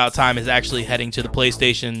 4, It's About Time, is actually heading to the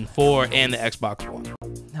PlayStation 4 and the Xbox One.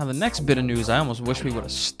 Now, the next bit of news I almost wish we would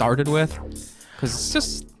have started with, because it's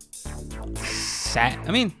just sad.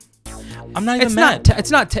 I mean, I'm not even mad.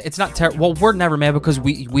 It's not terrible. Well, we're never mad because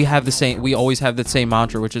we have the same. We always have the same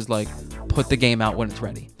mantra, which is like, put the game out when it's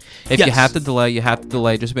ready. If you have to delay, you have to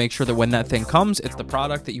delay. Just make sure that when that thing comes, it's the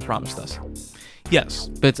product that you promised us. Yes.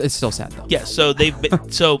 But it's still sad, though. Yes. So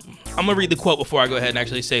so I'm going to read the quote before I go ahead and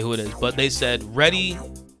actually say who it is. But they said, ready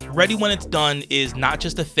when it's done is not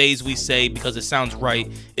just a phase we say because it sounds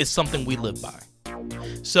right. It's something we live by.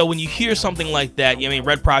 So when you hear something like that,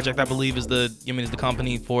 Red Project, I believe, is the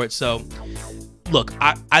company for it. So look,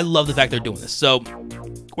 I love the fact they're doing this. So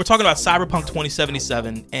we're talking about Cyberpunk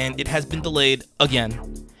 2077, and it has been delayed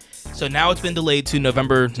again. So now it's been delayed to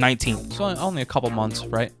November 19th. So only a couple months,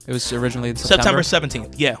 right? It was originally in September. September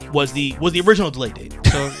 17th. Yeah, was the original delay date.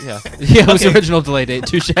 So yeah, it was the original delay date.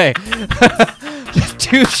 Touche.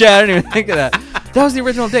 Touche. I didn't even think of that. That was the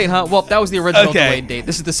original date, huh? Well, that was the original delayed date.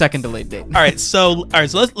 This is the second delayed date. All right, so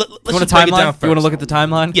let's you want just a break it timeline? down first. You want to look at the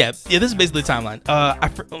timeline? Yeah. This is basically the timeline.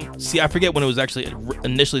 I forget when it was actually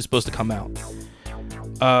initially supposed to come out.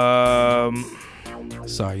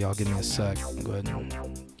 Sorry, y'all. Give me a sec. Go ahead.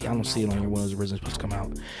 I don't see it on here when it was originally supposed to come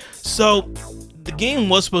out. So the game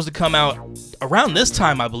was supposed to come out around this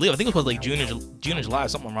time, I believe. I think it was like June or July,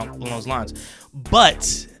 something along those lines.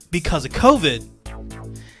 But because of COVID,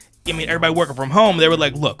 everybody working from home, they were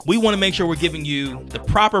like, look, we want to make sure we're giving you the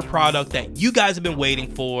proper product that you guys have been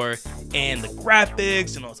waiting for, and the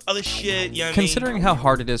graphics and all this other shit. Considering how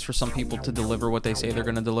hard it is for some people to deliver what they say they're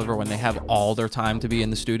going to deliver when they have all their time to be in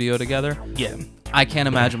the studio together. Yeah. I can't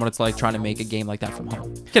imagine what it's like trying to make a game like that from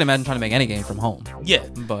home. I can't imagine trying to make any game from home. Yeah.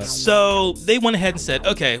 But so they went ahead and said,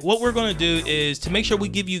 okay, what we're going to do is to make sure we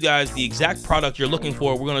give you guys the exact product you're looking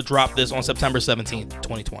for, we're going to drop this on September 17th,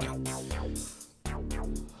 2020.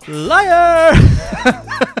 Liar!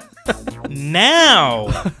 Now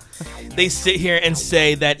they sit here and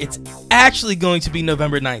say that it's actually going to be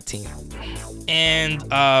November 19th. And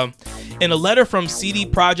in a letter from CD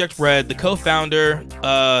Projekt Red, the co-founder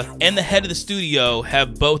and the head of the studio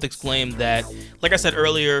have both exclaimed that, like I said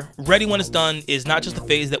earlier, ready when it's done is not just a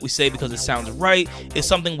phase that we say because it sounds right. It's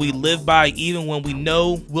something we live by even when we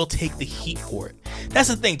know we'll take the heat for it. That's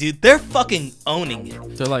the thing, dude. They're fucking owning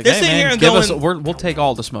it. They're like, hey, man, give us, we'll take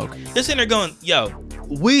all the smoke. They're sitting there going, yo,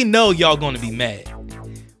 we know y'all going to be mad.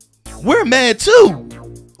 We're mad too.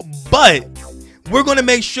 But we're going to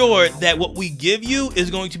make sure that what we give you is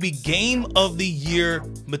going to be Game of the Year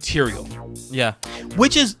material. Yeah.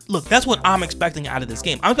 Which is, look, that's what I'm expecting out of this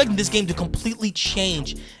game. I'm expecting this game to completely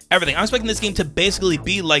change everything. I'm expecting this game to basically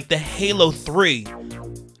be like the Halo 3, you know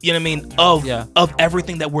what I mean, of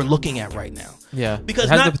everything that we're looking at right now. Yeah. Because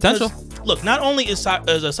it has the potential. Look, not only is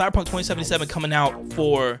Cyberpunk 2077 coming out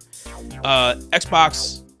for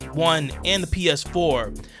Xbox One and the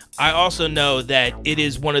PS4, I also know that it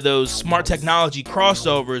is one of those smart technology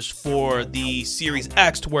crossovers for the Series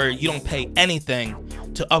X to where you don't pay anything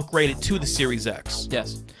to upgrade it to the Series X.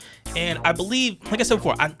 Yes. And I believe, like I said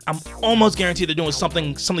before, I'm almost guaranteed they're doing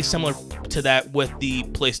something similar to that with the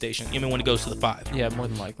PlayStation, even when it goes to the 5. Yeah, more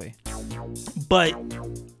than likely. But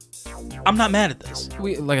I'm not mad at this.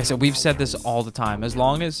 Like I said, we've said this all the time. As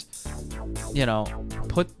long as,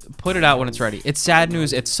 put it out when it's ready. It's sad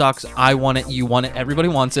news. It sucks. I want it. You want it. Everybody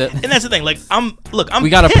wants it. And that's the thing. Like, we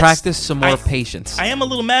gotta practice some more patience. I am a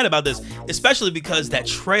little mad about this, especially because that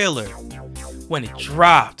trailer, when it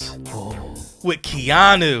dropped with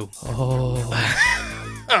Keanu,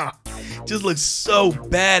 just looks so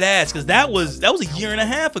badass. Because that was a year and a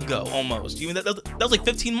half ago almost. That was like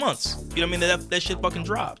 15 months. You know what I mean? That shit fucking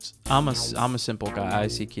dropped. I'm a simple guy. I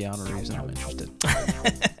see Keanu Reeves and I'm interested.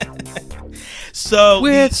 So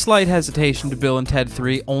with slight hesitation to Bill and Ted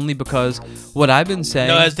 3, only because what I've been saying.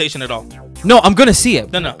 No hesitation at all. No, I'm gonna see it.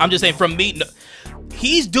 No. I'm just saying from me. No,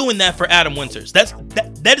 he's doing that for Adam Winters.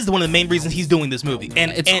 That is one of the main reasons he's doing this movie.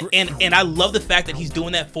 And I love the fact that he's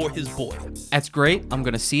doing that for his boy. That's great. I'm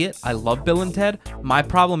gonna see it. I love Bill and Ted. My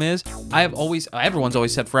problem is everyone's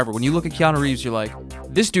always said forever. When you look at Keanu Reeves, you're like,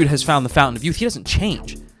 this dude has found the fountain of youth. He doesn't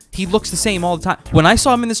change. He looks the same all the time. When I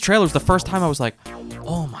saw him in this trailer, it was the first time I was like,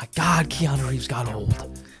 oh my God, Keanu Reeves got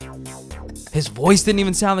old. His voice didn't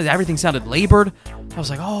even sound like everything sounded labored. I was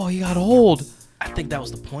like, oh, he got old. I think that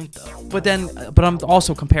was the point, though. But I'm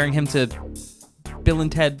also comparing him to Bill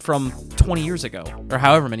and Ted from 20 years ago, or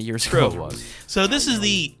however many years ago it was. So this is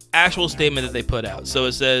the actual statement that they put out. So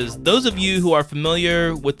it says, those of you who are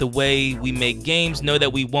familiar with the way we make games know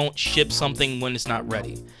that we won't ship something when it's not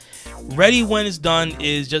ready. Ready when it's done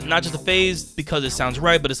is not just a phase because it sounds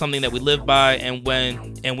right, but it's something that we live by, and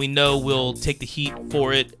we know we'll take the heat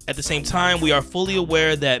for it. At the same time, we are fully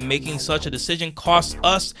aware that making such a decision costs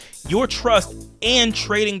us your trust, and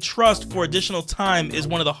trading trust for additional time is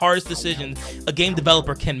one of the hardest decisions a game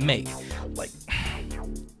developer can make. Like,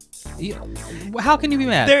 how can you be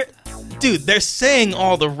mad? dude, they're saying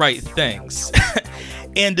all the right things.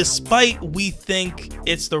 And despite we think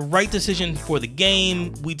it's the right decision for the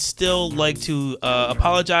game, we'd still like to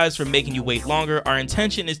apologize for making you wait longer. Our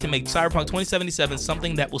intention is to make Cyberpunk 2077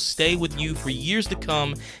 something that will stay with you for years to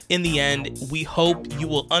come. In the end, we hope you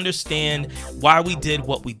will understand why we did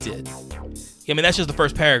what we did. I mean, that's just the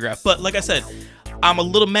first paragraph. But like I said, I'm a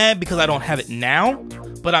little mad because I don't have it now,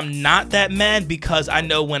 but I'm not that mad because I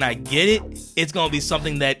know when I get it, it's going to be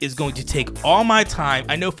something that is going to take all my time.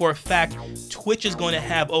 I know for a fact Twitch is going to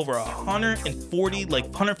have over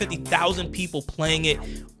 150,000 people playing it,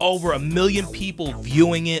 over 1 million people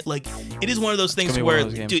viewing it. Like, it is one of those things where,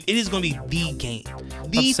 dude, it is going to be the game.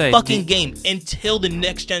 The fucking game until the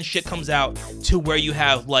next gen shit comes out to where you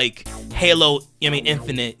have, like, Halo,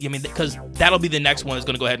 Infinite, because that'll be the next one that's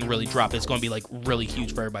going to go ahead and really drop. It's going to be, like, really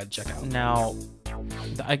huge for everybody to check out. Now,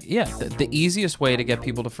 the easiest way to get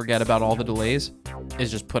people to forget about all the delays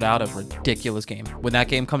is just put out a ridiculous game. When that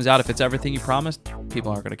game comes out, if it's everything you promised,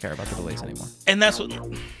 people aren't going to care about the delays anymore. And that's what...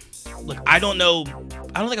 Look, I don't know.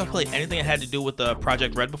 I don't think I've played anything that had to do with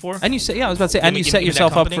Project Red before. And you say, I was about to say, and you set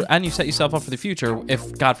yourself up for the future.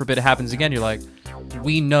 If God forbid it happens again, you're like,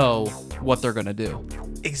 we know what they're gonna do.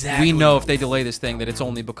 Exactly. We know if they delay this thing that it's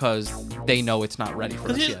only because they know it's not ready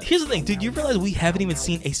for us yet. Here's the thing, dude. You realize we haven't even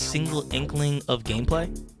seen a single inkling of gameplay?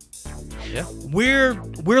 Yeah.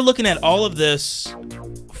 We're looking at all of this.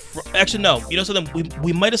 Actually, no. You know something?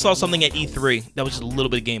 We might have saw something at E3 that was just a little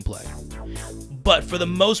bit of gameplay. But for the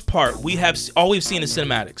most part, all we've seen is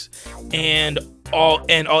cinematics, and all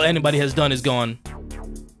anybody has done is gone,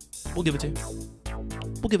 we'll give it to you.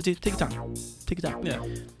 We'll give it to you. Take your time. Take your time. Yeah.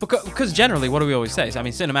 Because generally, what do we always say?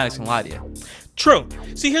 Cinematics can lie to you. True.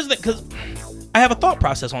 See, here's the thing, because I have a thought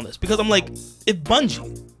process on this, because I'm like, if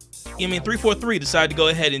Bungie, 343 decided to go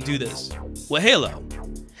ahead and do this with Halo,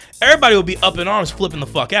 everybody would be up in arms flipping the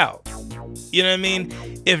fuck out. You know what I mean?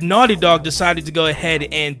 If Naughty Dog decided to go ahead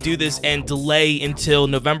and do this and delay until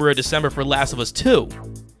November or December for Last of Us 2,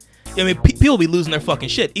 people will be losing their fucking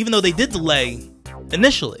shit. Even though they did delay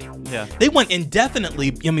initially. Yeah. They went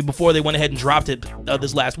indefinitely, before they went ahead and dropped it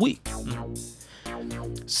this last week.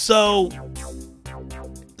 Mm-hmm. So,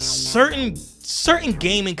 certain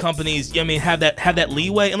gaming companies, have that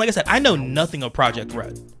leeway. And like I said, I know nothing of Project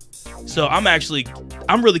Red. So I'm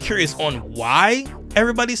really curious on why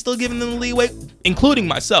everybody's still giving them the leeway, including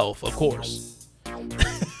myself, of course.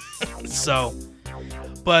 So,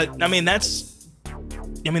 but that's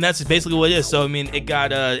basically what it is. So it got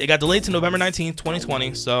delayed to November 19th,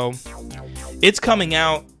 2020. So it's coming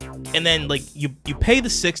out, and then like you pay the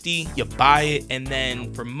 $60, you buy it, and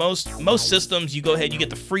then for most systems you go ahead, you get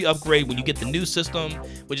the free upgrade when you get the new system,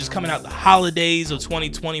 which is coming out the holidays of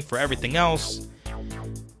 2020 for everything else.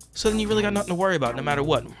 So then you really got nothing to worry about no matter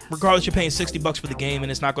what. Regardless, you're paying $60 for the game,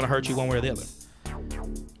 and it's not going to hurt you one way or the other.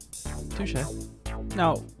 Touche.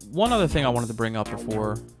 Now, one other thing I wanted to bring up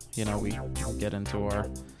before, we get into our...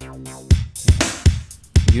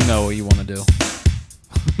 You know what you want to do.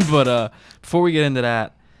 But before we get into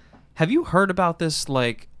that, have you heard about this,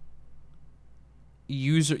 like,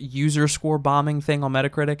 user score bombing thing on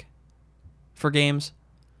Metacritic for games?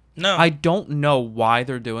 No. I don't know why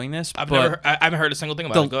they're doing this. I haven't heard a single thing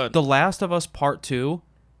about it. Good. The Last of Us Part 2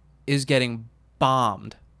 is getting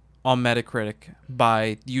bombed on Metacritic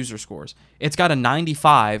by user scores. It's got a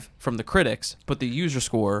 95 from the critics, but the user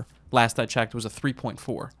score, last I checked, was a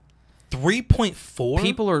 3.4.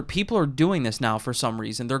 3.4? People are doing this now for some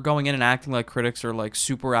reason. They're going in and acting like critics are like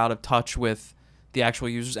super out of touch with the actual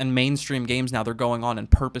users, and mainstream games now, they're going on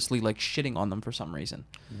and purposely like shitting on them for some reason.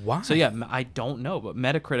 Why? So yeah, I don't know, but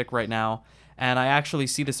Metacritic right now, and I actually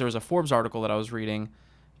see this, there was a Forbes article that I was reading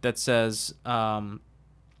that says,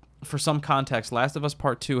 for some context, Last of Us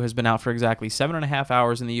Part 2 has been out for exactly 7.5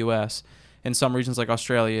 hours in the US. In some regions like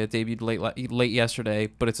Australia, it debuted late yesterday,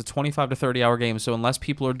 but it's a 25 to 30 hour game, so unless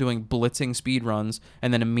people are doing blitzing speed runs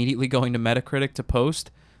and then immediately going to Metacritic to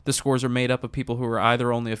post, the scores are made up of people who are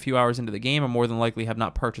either only a few hours into the game or more than likely have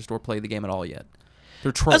not purchased or played the game at all yet.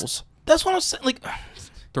 They're trolls. That's what I'm saying. Like,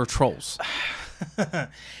 they're trolls.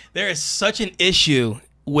 There is such an issue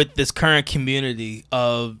with this current community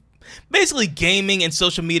of basically gaming and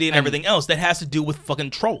social media and everything else that has to do with fucking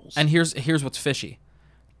trolls. And here's what's fishy.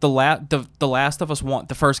 The Last of Us 1,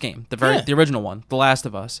 the first game, the original one, The Last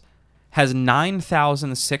of Us, has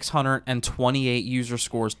 9,628 user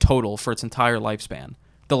scores total for its entire lifespan.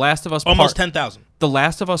 The Last of Us almost 10,000. The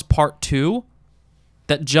Last of Us Part 2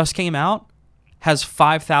 that just came out has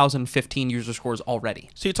 5,015 user scores already.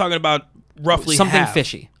 So you're talking about roughly something half.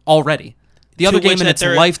 Fishy already. The other game in its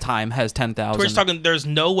lifetime has 10,000. We're talking there's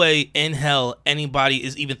no way in hell anybody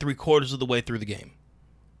is even 3/4 of the way through the game.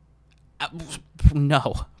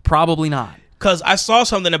 No, probably not. Because I saw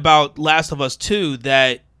something about Last of Us 2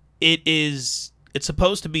 that it's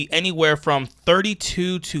supposed to be anywhere from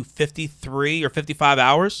 32 to 53 or 55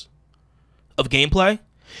 hours of gameplay,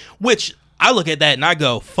 which I look at that and I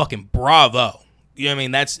go, fucking bravo. You know what I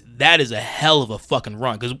mean? That is a hell of a fucking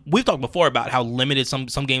run. Because we've talked before about how limited some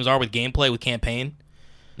games are with gameplay, with campaign.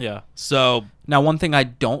 Yeah. So now, one thing I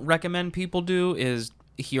don't recommend people do is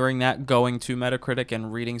hearing that, going to Metacritic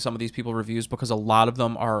and reading some of these people reviews, because a lot of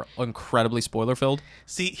them are incredibly spoiler filled.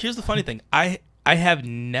 See, here's the funny thing. I have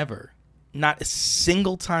never, not a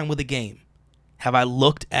single time with a game, have I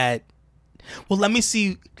looked at, well, let me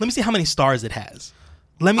see how many stars it has.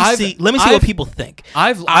 Let me see what people think.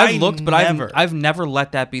 I've looked, but I've never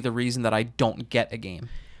let that be the reason that I don't get a game,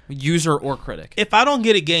 user or critic. If I don't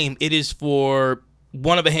get a game, it is for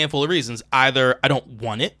one of a handful of reasons. Either I don't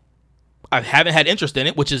want it, I haven't had interest in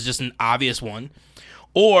it, which is just an obvious one,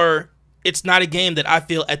 or it's not a game that I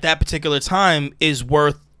feel at that particular time is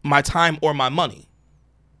worth my time or my money.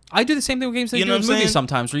 I do the same thing with games that you do in movies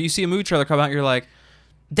sometimes, where you see a movie trailer come out and you're like,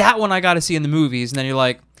 that one I got to see in the movies, and then you're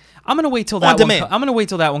like, I'm gonna wait till that one. I'm gonna wait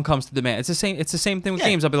till that one comes to demand. It's the same thing with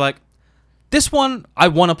games. I'll be like, this one I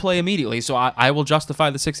want to play immediately, so I will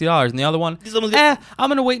justify the $60. And the other one, I'm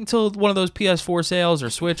gonna wait until one of those PS4 sales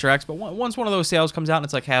or Switch or Xbox. But once one of those sales comes out and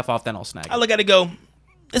it's like half off, then I'll snag it. I look at it, go,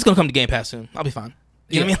 it's gonna come to Game Pass soon. I'll be fine.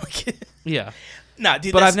 You know what I mean? Like, yeah. Nah,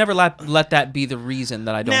 dude, but I've never let that be the reason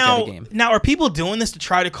that I don't get a game. Now, are people doing this to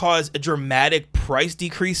try to cause a dramatic price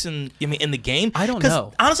decrease in the game? I don't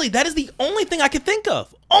know. Honestly, that is the only thing I can think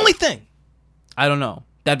of. Only thing. I don't know.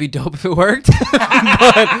 That'd be dope if it worked, but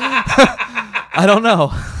I don't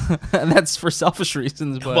know. And that's for selfish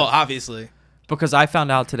reasons. But well, obviously. Because I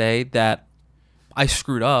found out today that I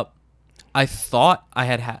screwed up. I thought I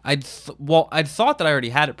had I'd thought that I already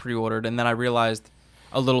had it pre-ordered, and then I realized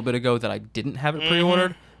a little bit ago that I didn't have it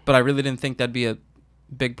pre-ordered, but I really didn't think that'd be a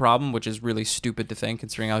big problem, which is really stupid to think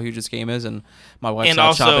considering how huge this game is, and my wife's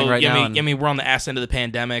out shopping right now. I mean, we're on the ass end of the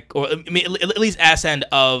pandemic, or I mean, at least ass end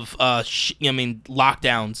of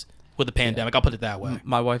lockdowns with the pandemic. I'll put it that way.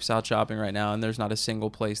 My wife's out shopping right now, and there's not a single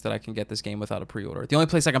place that I can get this game without a pre-order. The only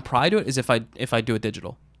place I can probably do it is if I do it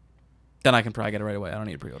digital. Then I can probably get it right away. I don't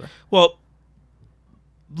need a pre-order. Well,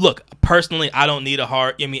 look, personally, I don't need a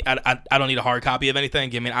hard. I don't need a hard copy of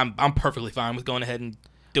anything. I mean, I'm perfectly fine with going ahead and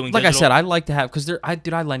doing like digital. I said, I like to have, because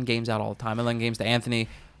I lend games out all the time. I lend games to Anthony.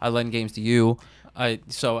 I lend games to you. I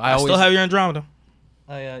still have your Andromeda.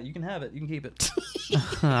 You can have it. You can keep it.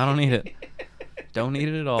 I don't need it. Don't need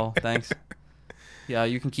it at all. Thanks. Yeah,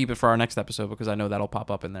 you can keep it for our next episode because I know that'll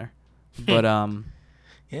pop up in there. But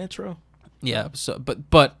yeah, true. Yeah. So,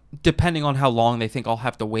 but depending on how long they think I'll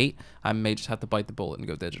have to wait, I may just have to bite the bullet and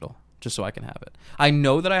go digital, just so I can have it. I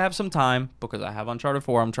know that I have some time because I have Uncharted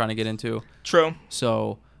 4 I'm trying to get into. True.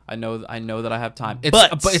 So I know that I have time.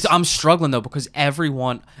 I'm struggling though, because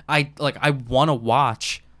everyone I want to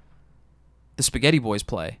watch the Spaghetti Boys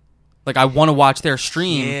play. Like, I want to watch their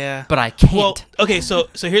stream, but I can't. Well, okay, so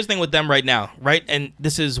here's the thing with them right now, right? And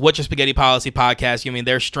this is What's Your Spaghetti Policy podcast. You know what I mean,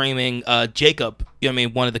 they're streaming Jacob, you know what I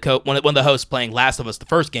mean, one of the hosts playing Last of Us, the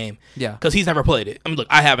first game. Yeah. Because he's never played it. I mean, look,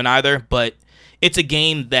 I haven't either, but it's a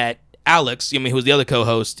game that Alex, you know what I mean, who's the other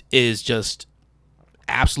co-host, is just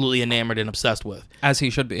absolutely enamored and obsessed with. As he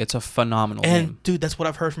should be. It's a phenomenal game. And, dude, that's what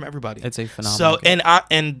I've heard from everybody. It's a phenomenal game.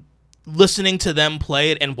 And listening to them play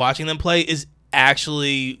it and watching them play is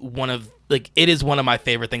actually it is one of my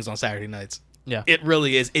favorite things on Saturday nights. Yeah, it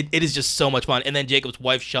really is. It is just so much fun. And then Jacob's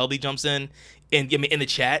wife Shelby jumps in the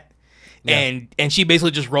chat, and she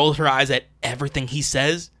basically just rolls her eyes at everything he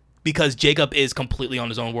says because Jacob is completely on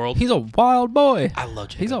his own world. He's a wild boy. I love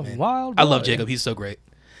Jacob. He's a wild boy. I love Jacob. He's so great.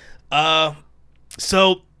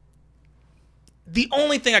 So the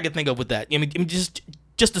only thing I can think of with that, I mean, just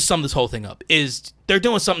to sum this whole thing up, is they're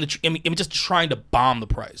doing something just trying to bomb the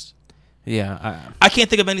price. Yeah, I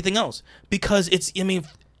can't think of anything else because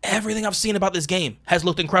everything I've seen about this game has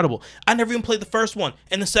looked incredible. I never even played the first one,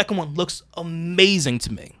 and the second one looks amazing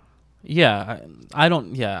to me. Yeah, I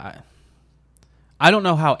don't know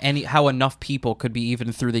how enough people could be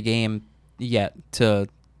even through the game yet to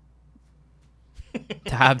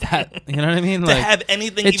have that, you know what I mean? Like, to have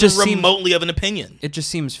anything even remotely of an opinion. It just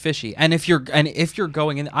seems fishy. And if you're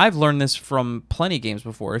going in, I've learned this from plenty of games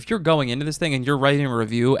before. If you're going into this thing and you're writing a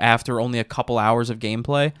review after only a couple hours of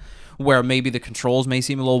gameplay, where maybe the controls may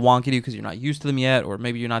seem a little wonky to you because you're not used to them yet, or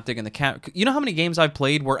maybe you're not digging the You know how many games I've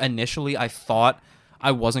played where initially I thought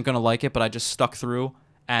I wasn't going to like it, but I just stuck through,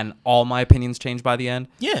 and all my opinions change by the end.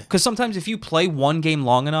 Yeah. Because sometimes if you play one game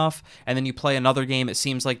long enough and then you play another game, it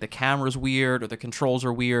seems like the camera's weird or the controls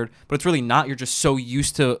are weird, but it's really not. You're just so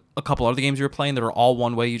used to a couple other games you were playing that are all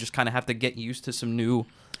one way. You just kind of have to get used to some new.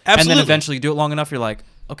 Absolutely. And then eventually you do it long enough, you're like,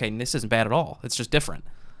 okay, this isn't bad at all. It's just different.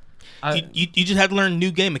 You just have to learn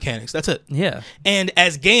new game mechanics. That's it. Yeah. And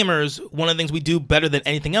as gamers, one of the things we do better than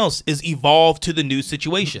anything else is evolve to the new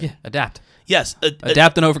situation. Yeah. Adapt. Yes.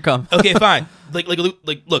 Adapt and overcome. Okay, fine. Like,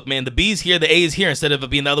 look, man, the B's here, the A is here instead of it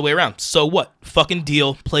being the other way around. So what? Fucking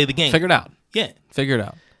deal. Play the game. Figure it out. Yeah. Figure it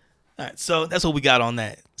out. All right. So that's what we got on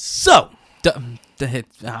that. So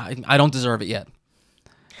I don't deserve it yet.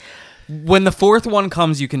 When the fourth one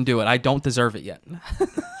comes, you can do it. I don't deserve it yet.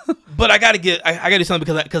 but I gotta do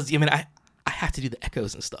something because I mean I have to do the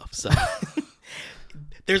echoes and stuff. So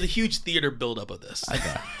there's a huge theater buildup of this. I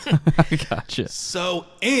gotcha. So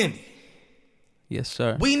Andy. Yes,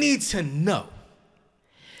 sir. We need to know.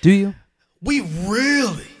 Do you? We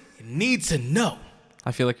really need to know.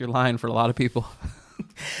 I feel like you're lying for a lot of people.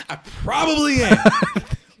 I probably am.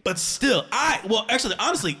 But still,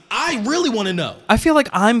 honestly, I really want to know. I feel like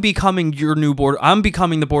I'm becoming I'm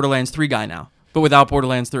becoming the Borderlands 3 guy now, but without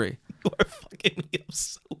Borderlands 3. You are fucking me up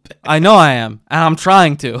so bad. I know I am, and I'm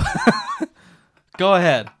trying to. Go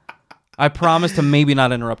ahead. I promise to maybe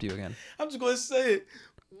not interrupt you again. I'm just going to say it.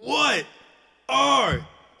 What are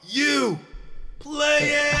you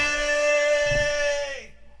playing?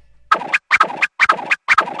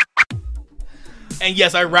 And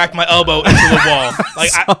yes, I racked my elbow into the wall.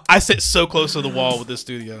 Like I sit so close to the wall with this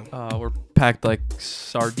studio. We're packed like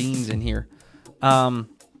sardines in here.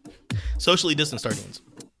 Socially distant sardines.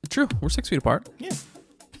 True. We're 6 feet apart. Yeah.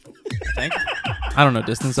 Thank you. I don't know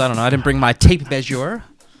distance. I don't know. I didn't bring my tape measure.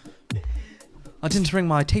 All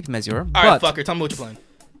right, fucker. Tell me what you're playing.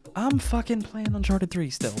 I'm fucking playing Uncharted 3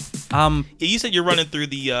 still. Yeah, you said you're running through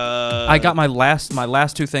the. I got my last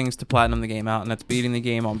 2 things to platinum the game out, and that's beating the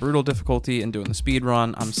game on brutal difficulty and doing the speed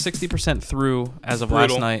run. I'm 60% through as of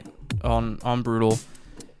last night on brutal,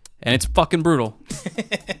 and it's fucking brutal.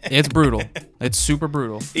 It's brutal. It's super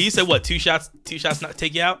brutal. You said what? 2 shots not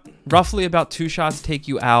take you out? Roughly about 2 shots take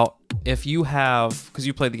you out if you have, because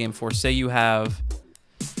you played the game before. Say you have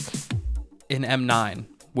an M9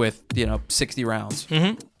 with 60 rounds.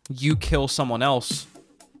 Mm-hmm. You kill someone else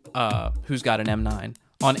who's got an M9.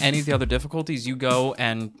 On any of the other difficulties, you go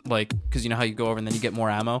and, because you know how you go over and then you get more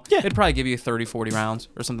ammo? Yeah. It'd probably give you 30, 40 rounds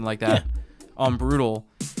or something like that. Yeah. On Brutal,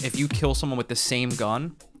 if you kill someone with the same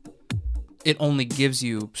gun, it only gives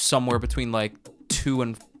you somewhere between, 2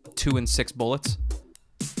 and 6 bullets.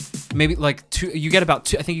 Maybe, 2, you get about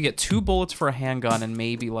 2, I think you get 2 bullets for a handgun and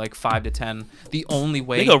maybe, 5 to 10. The only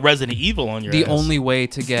way... They go Resident Evil on your ass. The only way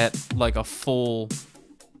to get, a full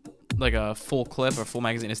clip or full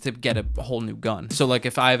magazine is to get a whole new gun. So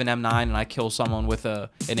if I have an M9 and I kill someone with an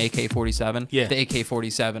AK-47, yeah, the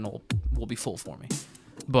AK-47 will be full for me.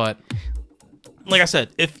 But like I said,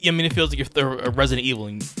 it feels like you're a Resident Evil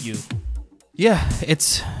in you. Yeah,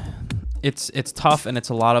 it's tough, and it's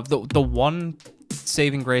a lot of the one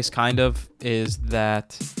saving grace kind of is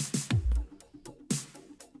that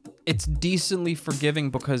it's decently forgiving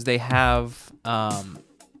because they have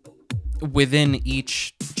within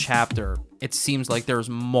each chapter, it seems like there's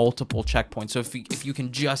multiple checkpoints. So if you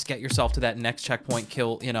can just get yourself to that next checkpoint,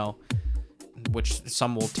 kill, which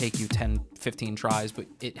some will take you 10, 15 tries, but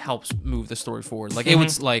it helps move the story forward.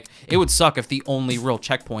 It would suck if the only real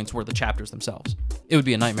checkpoints were the chapters themselves. It would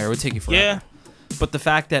be a nightmare. It would take you forever. Yeah. But the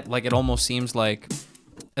fact that it almost seems like,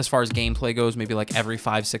 as far as gameplay goes, maybe every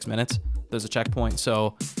 5-6 minutes there's a checkpoint,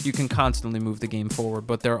 so you can constantly move the game forward.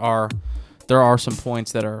 But there are some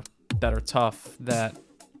points that are tough that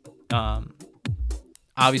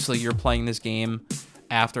obviously you're playing this game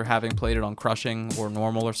after having played it on Crushing or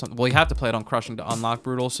Normal or something. Well, you have to play it on Crushing to unlock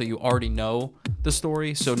Brutal, so you already know the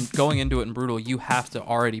story. So going into it in Brutal, you have to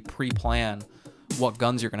already pre-plan what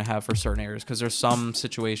guns you're going to have for certain areas, because there's some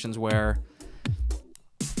situations where,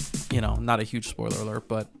 not a huge spoiler alert,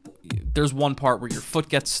 but there's one part where your foot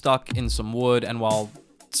gets stuck in some wood, and while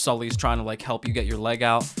Sully's trying to help you get your leg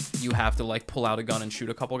out, you have to pull out a gun and shoot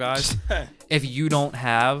a couple guys. If you don't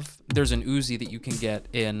have, there's an Uzi that you can get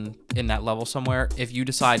in that level somewhere. If you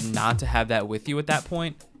decide not to have that with you at that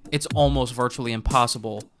point, it's almost virtually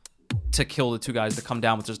impossible to kill the 2 guys that come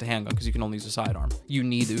down with just a handgun, because you can only use a sidearm. You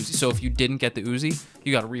need the Uzi. So if you didn't get the Uzi,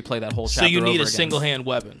 you got to replay that whole chapter. So you need over a again. single hand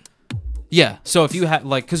weapon. Yeah. So if you had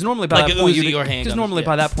because normally by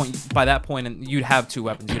that point, by that point, and you'd have 2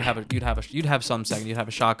 weapons. You'd have some second. You'd have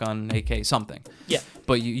a shotgun, AK, something. Yeah.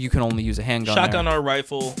 But you can only use a handgun. Shotgun there. or a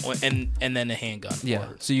rifle, and then a handgun. Yeah.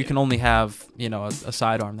 So you can only have a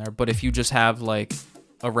sidearm there. But if you just have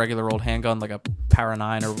a regular old handgun, like a Para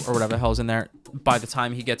 9 or whatever the hell's in there, by the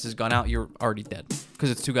time he gets his gun out, you're already dead.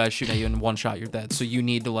 Because it's two guys shooting at you in one shot, you're dead. So you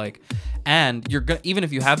need to like, and you're gonna, even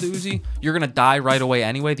if you have the Uzi, you're gonna die right away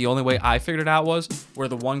anyway. The only way I figured it out was where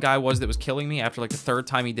the one guy was that was killing me after like the third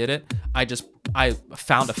time he did it. I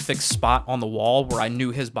found a fixed spot on the wall where I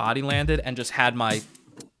knew his body landed and just had my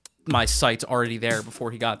sights already there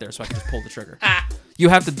before he got there, so I could just pull the trigger. You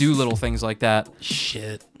have to do little things like that.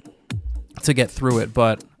 Shit. To get through it,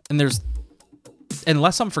 and there's,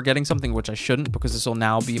 unless I'm forgetting something, which I shouldn't, because this will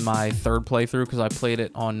now be my third playthrough, because I played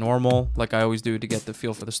it on normal like I always do to get the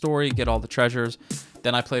feel for the story, get all the treasures.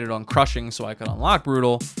 Then I played it on crushing so I could unlock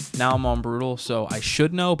brutal. Now I'm on brutal, so I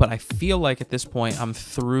should know, but I feel like at this point I'm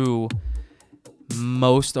through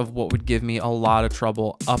most of what would give me a lot of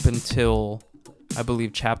trouble up until I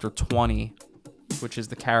believe chapter 20, which is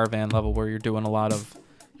the caravan level where you're doing a lot of,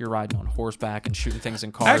 you're riding on horseback and shooting things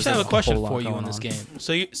in cars. I actually have a question for you on this game.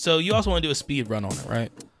 So you also want to do a speed run on it,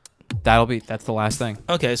 right? That's the last thing.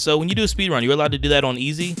 Okay, so when you do a speed run, you're allowed to do that on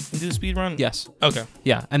easy and do the speed run? Yes. Okay.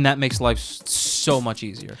 Yeah, and that makes life so much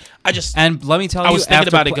easier. And let me tell you, I was thinking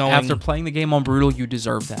about it going, after playing the game on brutal, you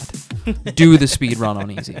deserve that. Do the speed run on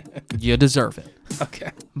easy. You deserve it. Okay.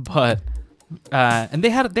 But and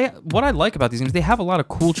what I like about these games, they have a lot of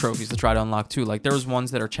cool trophies to try to unlock too. Like there was ones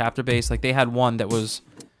that are chapter based. Like they had one that was,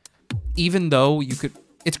 even though you could,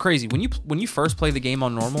 it's crazy when you first play the game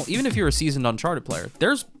on normal, even if you're a seasoned Uncharted player,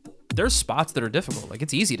 there's spots that are difficult. Like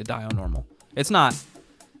it's easy to die on normal. It's not,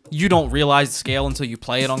 you don't realize the scale until you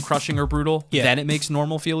play it on crushing or brutal. Yeah. Then it makes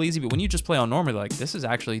normal feel easy. But when you just play on normal, you're like, this is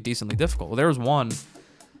actually decently difficult. Well, there was one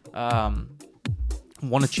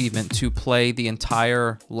achievement to play the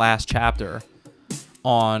entire last chapter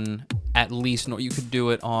on at least, you could do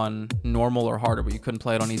it on normal or harder, but you couldn't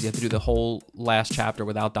play it on easy. You have to do the whole last chapter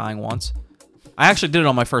without dying once. I actually did it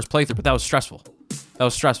on my first playthrough, but that was stressful.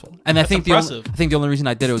 And I think the only reason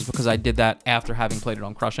I did it was because I did that after having played it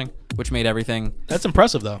on crushing, which made everything That's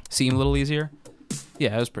impressive though. seem a little easier.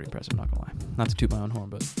 Yeah, it was pretty impressive, not gonna lie. Not to toot my own horn,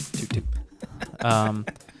 but toot.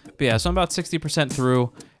 But yeah, so I'm about 60%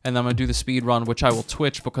 through, and then I'm gonna do the speed run, which I will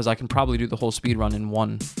Twitch because I can probably do the whole speed run in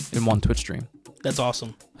one Twitch stream. That's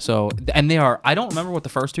awesome. So, and they are, I don't remember what the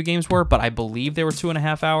first two games were, but I believe they were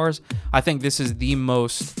 2.5 hours. I think this is the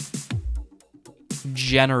most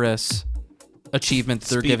generous achievement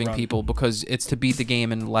they're giving people, because it's to beat the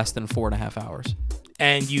game in less than 4.5 hours.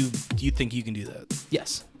 And you think you can do that?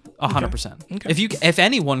 Yes. 100%. Okay. If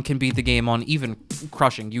anyone can beat the game on even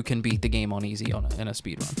crushing, you can beat the game on easy in a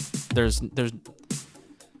speed run.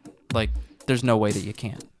 There's no way that you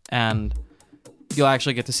can't. And you'll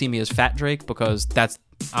actually get to see me as Fat Drake, because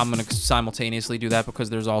I'm going to simultaneously do that, because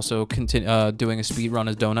there's also doing a speed run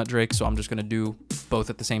as Donut Drake, so I'm just going to do both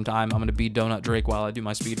at the same time. I'm going to be Donut Drake while I do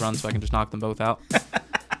my speed run, so I can just knock them both out.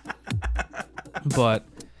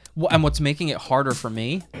 And what's making it harder for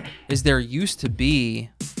me is there used to be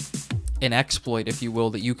an exploit, if you will,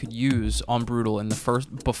 that you could use on Brutal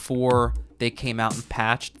before they came out and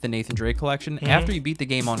patched the Nathan Drake collection. Mm-hmm. After you beat the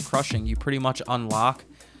game on crushing, you pretty much unlock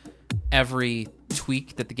every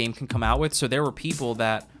tweak that the game can come out with. So there were people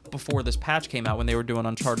that before this patch came out, when they were doing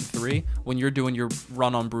Uncharted 3, when you're doing your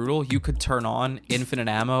run on Brutal, you could turn on infinite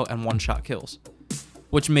ammo and one-shot kills,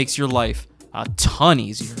 which makes your life a ton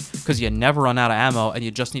easier, because you never run out of ammo and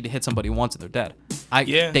you just need to hit somebody once and they're dead.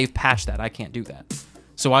 They've patched that. I can't do that.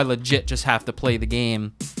 So I legit just have to play the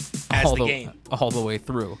game all the way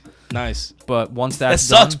through. Nice. But once that's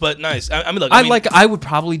that sucks, done, but nice. I would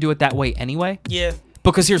probably do it that way anyway. Yeah.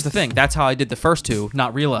 Because here's the thing. That's how I did the first two,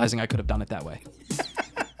 not realizing I could have done it that way.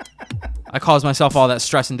 I caused myself all that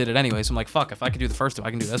stress and did it anyway. So I'm like, fuck, if I could do the first two, I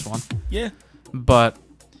can do this one. Yeah. But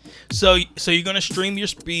So you're going to stream your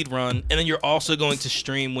speed run, and then you're also going to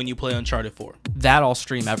stream when you play Uncharted 4. That I'll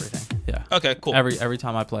stream everything. Yeah. Okay, cool. Every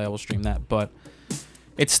time I play, I will stream that. But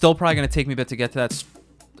it's still probably going to take me a bit to get to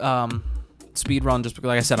that speed run, just because,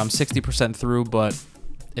 like I said, I'm 60% through, but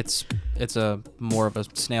it's a more of a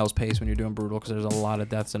snail's pace when you're doing Brutal, because there's a lot of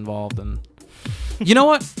deaths involved. And you know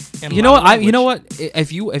what? You know what?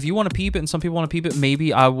 If you want to peep it, and some people want to peep it,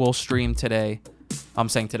 maybe I will stream today. I'm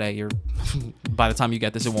saying today. By the time you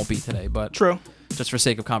get this, it won't be today. But true. Just for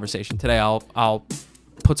sake of conversation, today I'll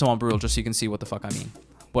put some on Brutal just so you can see what the fuck I mean.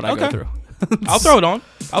 What I go through. I'll throw it on.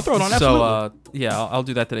 Absolutely. So yeah, I'll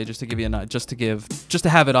do that today just to give you just to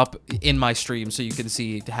have it up in my stream so you can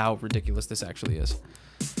see how ridiculous this actually is.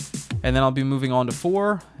 And then I'll be moving on to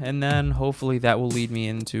 4, and then hopefully that will lead me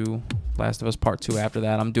into Last of Us Part 2 after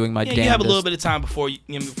that. I'm doing my damnedest. You have a little bit of time before you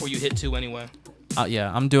hit 2 anyway.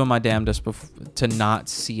 Yeah, I'm doing my damnedest to not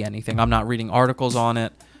see anything. I'm not reading articles on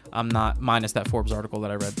it. I'm not, minus that Forbes article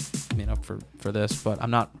that I read for this, but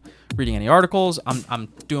I'm not reading any articles. I'm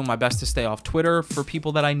doing my best to stay off Twitter for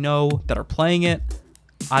people that I know that are playing it.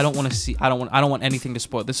 I don't want anything to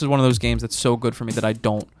spoil. This is one of those games that's so good for me that I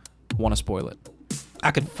don't want to spoil it.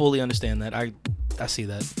 I can fully understand that. I see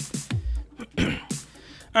that. All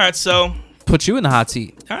right, so put you in the hot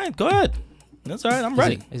seat. All right, go ahead. That's all right. I'm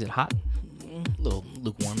ready. Is it hot? A little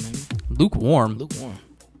lukewarm, maybe. Lukewarm.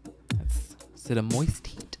 Is it a moist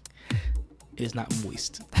heat? It is not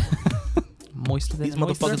moist. Moister than These an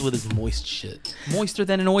oyster? motherfuckers with this moist shit. Moister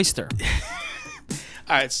than an oyster.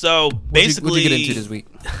 All right, so basically, what'd you get into this week?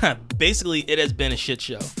 Basically, it has been a shit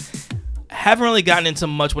show. Haven't really gotten into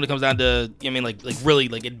much when it comes down to,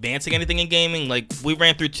 really advancing anything in gaming. Like, we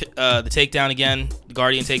ran through the takedown again, the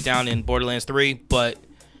Guardian takedown in Borderlands 3, but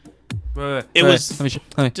it was.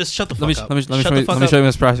 Just shut the fuck up. Let me show you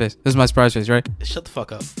my surprise face. This is my surprise face, right? Shut the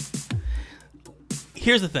fuck up.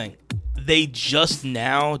 Here's the thing. They just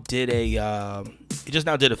now did a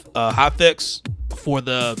hot fix for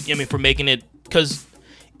for making it, because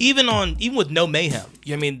even with no mayhem,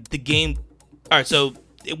 the game. All right, so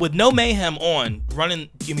with no mayhem on running,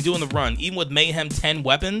 doing the run, even with mayhem 10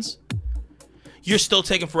 weapons, you're still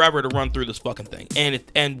taking forever to run through this fucking thing,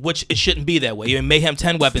 and which it shouldn't be that way. Mayhem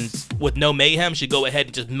 10 weapons with no mayhem should go ahead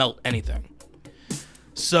and just melt anything.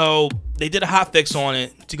 So they did a hot fix on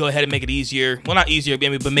it to go ahead and make it easier. Well, not easier,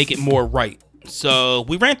 but make it more right. So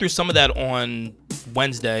we ran through some of that on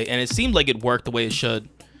Wednesday, and it seemed like it worked the way it should.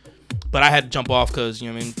 But I had to jump off because,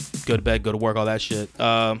 go to bed, go to work, all that shit.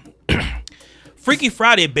 Freaky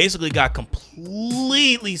Friday basically got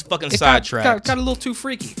completely fucking sidetracked. Got a little too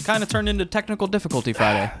freaky. Kind of turned into Technical Difficulty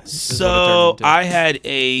Friday. So I had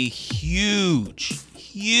a huge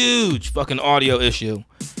fucking audio issue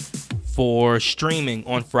for streaming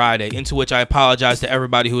on Friday, into which I apologize to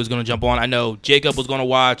everybody who was going to jump on. I know Jacob was going to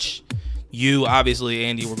watch. You, obviously,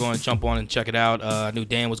 Andy, were going to jump on and check it out. I knew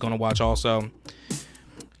Dan was going to watch also.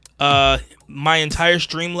 My entire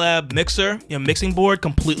Streamlab mixing board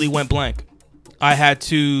completely went blank. I had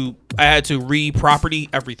to re-property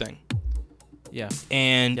everything. Yeah.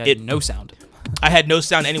 And no sound. I had no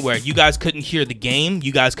sound anywhere. You guys couldn't hear the game.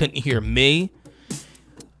 You guys couldn't hear me.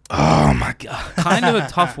 Oh my god. Kind of a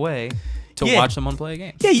tough way to watch someone play a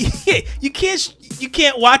game. Yeah. You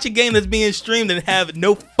can't watch a game that's being streamed and have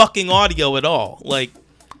no fucking audio at all. Like,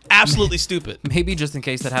 absolutely stupid. Maybe just in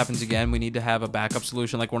case that happens again, we need to have a backup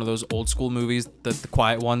solution, like one of those old school movies, the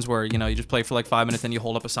quiet ones where, you just play for like 5 minutes and you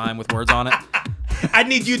hold up a sign with words on it. I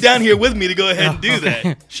need you down here with me to go ahead and do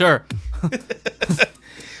that. Sure.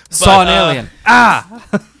 Saw an alien.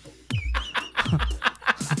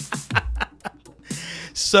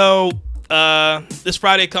 So, this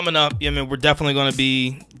Friday coming up, we're definitely going to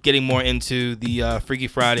be getting more into the Freaky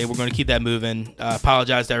Friday. We're going to keep that moving.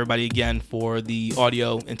 Apologize to everybody again for the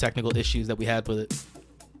audio and technical issues that we had with it.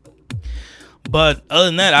 But other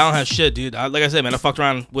than that, I don't have shit, dude. Like I said, man, I fucked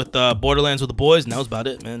around with Borderlands with the boys, and that was about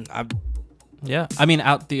it, man.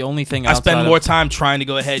 The only thing I spend more time trying to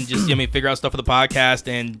go ahead and just, figure out stuff for the podcast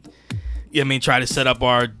and, try to set up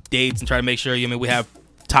our dates and try to make sure, we have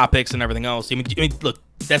topics and everything else. Look,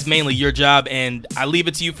 that's mainly your job, and I leave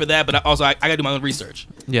it to you for that, but I gotta do my own research.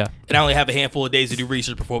 Yeah. And I only have a handful of days to do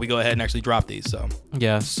research before we go ahead and actually drop these, so.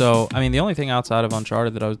 Yeah, so, the only thing outside of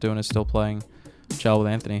Uncharted that I was doing is still playing Gel with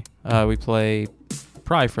Anthony. We play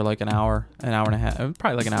probably for like an hour and a half,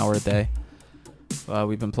 probably like an hour a day.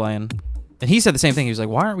 We've been playing. And he said the same thing. He was like,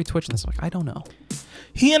 why aren't we Twitching this? I'm like, I don't know.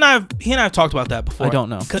 He and I have talked about that before. I don't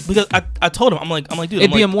know. Because I told him, I'm like, dude,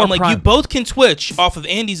 It'd be a more you both can Twitch off of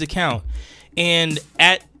Andy's account. And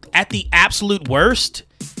at the absolute worst,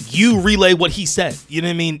 you relay what he said. You know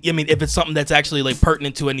what I mean? If it's something that's actually like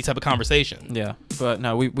pertinent to any type of conversation. Yeah. But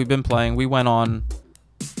no, we've been playing. We went on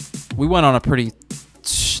a pretty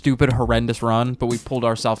stupid, horrendous run, but we pulled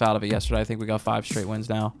ourselves out of it yesterday. I think we got 5 straight wins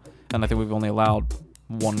now. And I think we've only allowed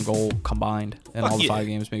 1 goal combined in all the 5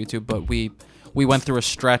 games, maybe 2. But we went through a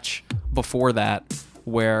stretch before that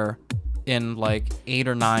where in like 8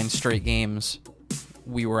 or 9 straight games,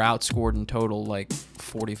 we were outscored in total like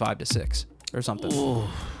 45-6 or something. Ooh.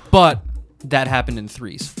 But that happened in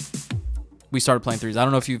 3s. We started playing 3s. I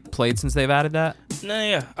don't know if you've played since they've added that. No,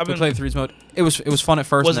 yeah. We played 3s mode. It was fun at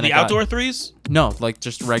first. Was it the outdoor 3s? No, like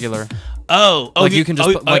just regular. Oh, like you can just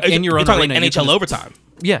in your own arena. Like NHL just, overtime.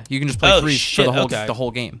 Yeah, you can just play 3s for the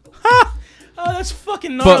whole game. Oh, that's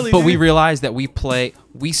fucking gnarly. But we realized that we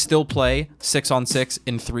still play 6-on-6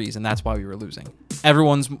 in 3s, and that's why we were losing.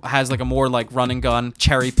 Everyone's has like a more like run and gun,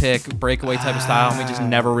 cherry pick, breakaway type of style, and we just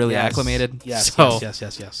never really acclimated. Yes.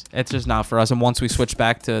 It's just not for us. And once we switch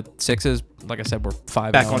back to 6s, like I said, we're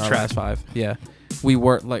 5 back on our track. last 5. Yeah, we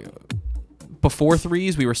were like before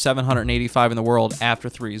threes, we were 785 in the world. After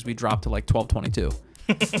threes, we dropped to like 1222.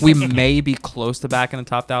 We may be close to back in the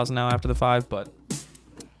top 1,000 now after the 5, but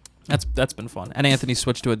that's been fun. And Anthony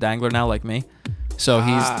switched to a dangler now, like me. So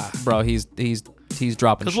he's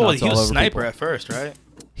dropping shots all over he was a sniper people. At first, right?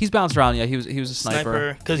 He's bounced around. Yeah, he was a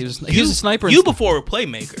sniper. He was a sniper. You before a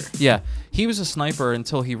playmaker. Yeah, he was a sniper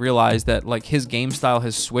until he realized that like his game style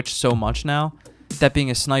has switched so much now that being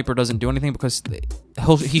a sniper doesn't do anything because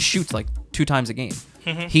he shoots like 2 times a game.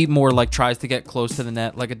 Mm-hmm. He more like tries to get close to the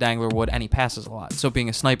net like a dangler would, and he passes a lot. So being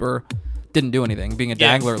a sniper didn't do anything. Being a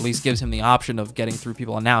dangler at least gives him the option of getting through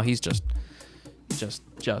people, and now he's just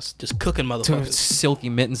cooking motherfuckers. Silky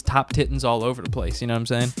mittens, top tittins all over the place. You know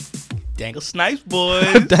what I'm saying? Dangle snipes,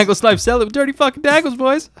 boys. Dangle snipes, sell it with dirty fucking dangles,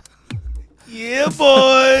 boys. Yeah,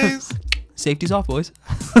 boys. Safety's off, boys.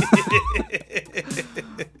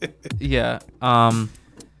 Yeah,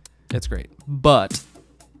 it's great. But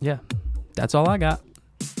yeah, that's all I got.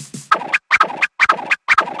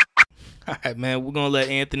 All right, man. We're gonna let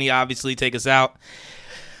Anthony obviously take us out.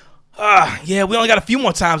 Yeah, we only got a few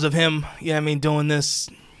more times of him. Yeah, I mean, doing this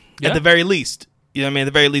at the very least. You know what I mean? At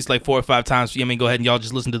the very least, like 4 or 5 times. You know what I mean? Go ahead and y'all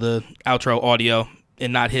just listen to the outro audio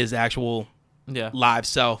and not his actual live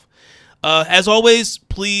self. As always,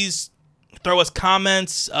 please throw us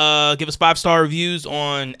comments. Give us 5-star reviews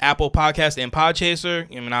on Apple Podcast and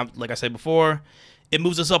Podchaser. I mean, like I said before, it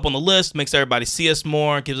moves us up on the list, makes everybody see us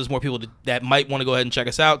more, gives us more people that might want to go ahead and check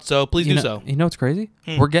us out. So please do so. You know what's crazy?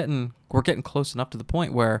 We're getting close enough to the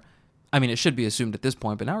point where, I mean, it should be assumed at this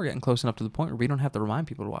point, but now we're getting close enough to the point where we don't have to remind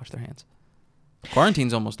people to wash their hands.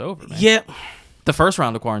 Quarantine's almost over, man. Yeah. The first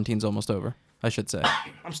round of quarantine's almost over, I should say.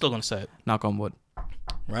 I'm still going to say it. Knock on wood.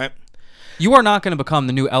 Right? You are not going to become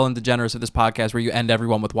the new Ellen DeGeneres of this podcast where you end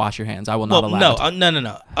everyone with wash your hands. I will not allow it.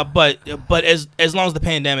 No. But as long as the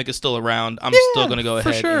pandemic is still around, I'm still going to go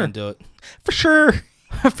ahead and do it. For sure.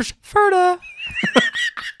 For sure. Ferda.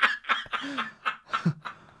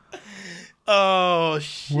 Oh,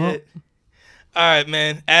 shit. Well. All right,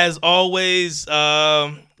 man. As always,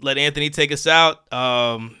 let Anthony take us out.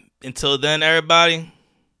 Until then, everybody.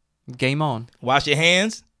 Game on. Wash your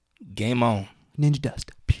hands. Game on. Ninja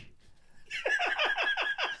dust.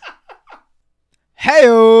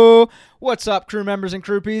 Heyo! What's up, crew members and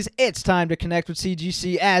croupies? It's time to connect with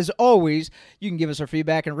CGC. As always, you can give us our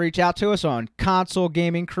feedback and reach out to us on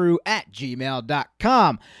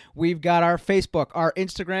consolegamingcrew@gmail.com. We've got our Facebook, our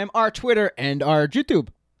Instagram, our Twitter, and our YouTube.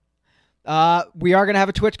 We are going to have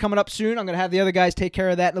a Twitch coming up soon. I'm going to have the other guys take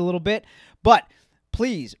care of that in a little bit. But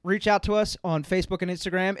please reach out to us on Facebook and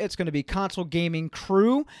Instagram. It's going to be Console Gaming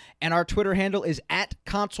Crew, and our Twitter handle is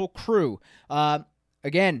 @ConsoleCrew.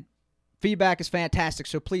 Again, feedback is fantastic,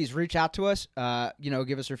 so please reach out to us.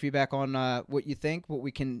 Give us your feedback on what you think, what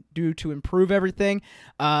we can do to improve everything.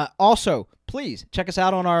 Also, please check us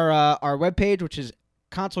out on our webpage, which is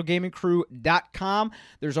consolegamingcrew.com.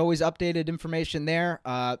 There's always updated information there,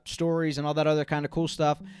 stories and all that other kind of cool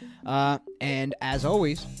stuff. And as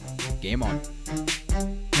always, game on.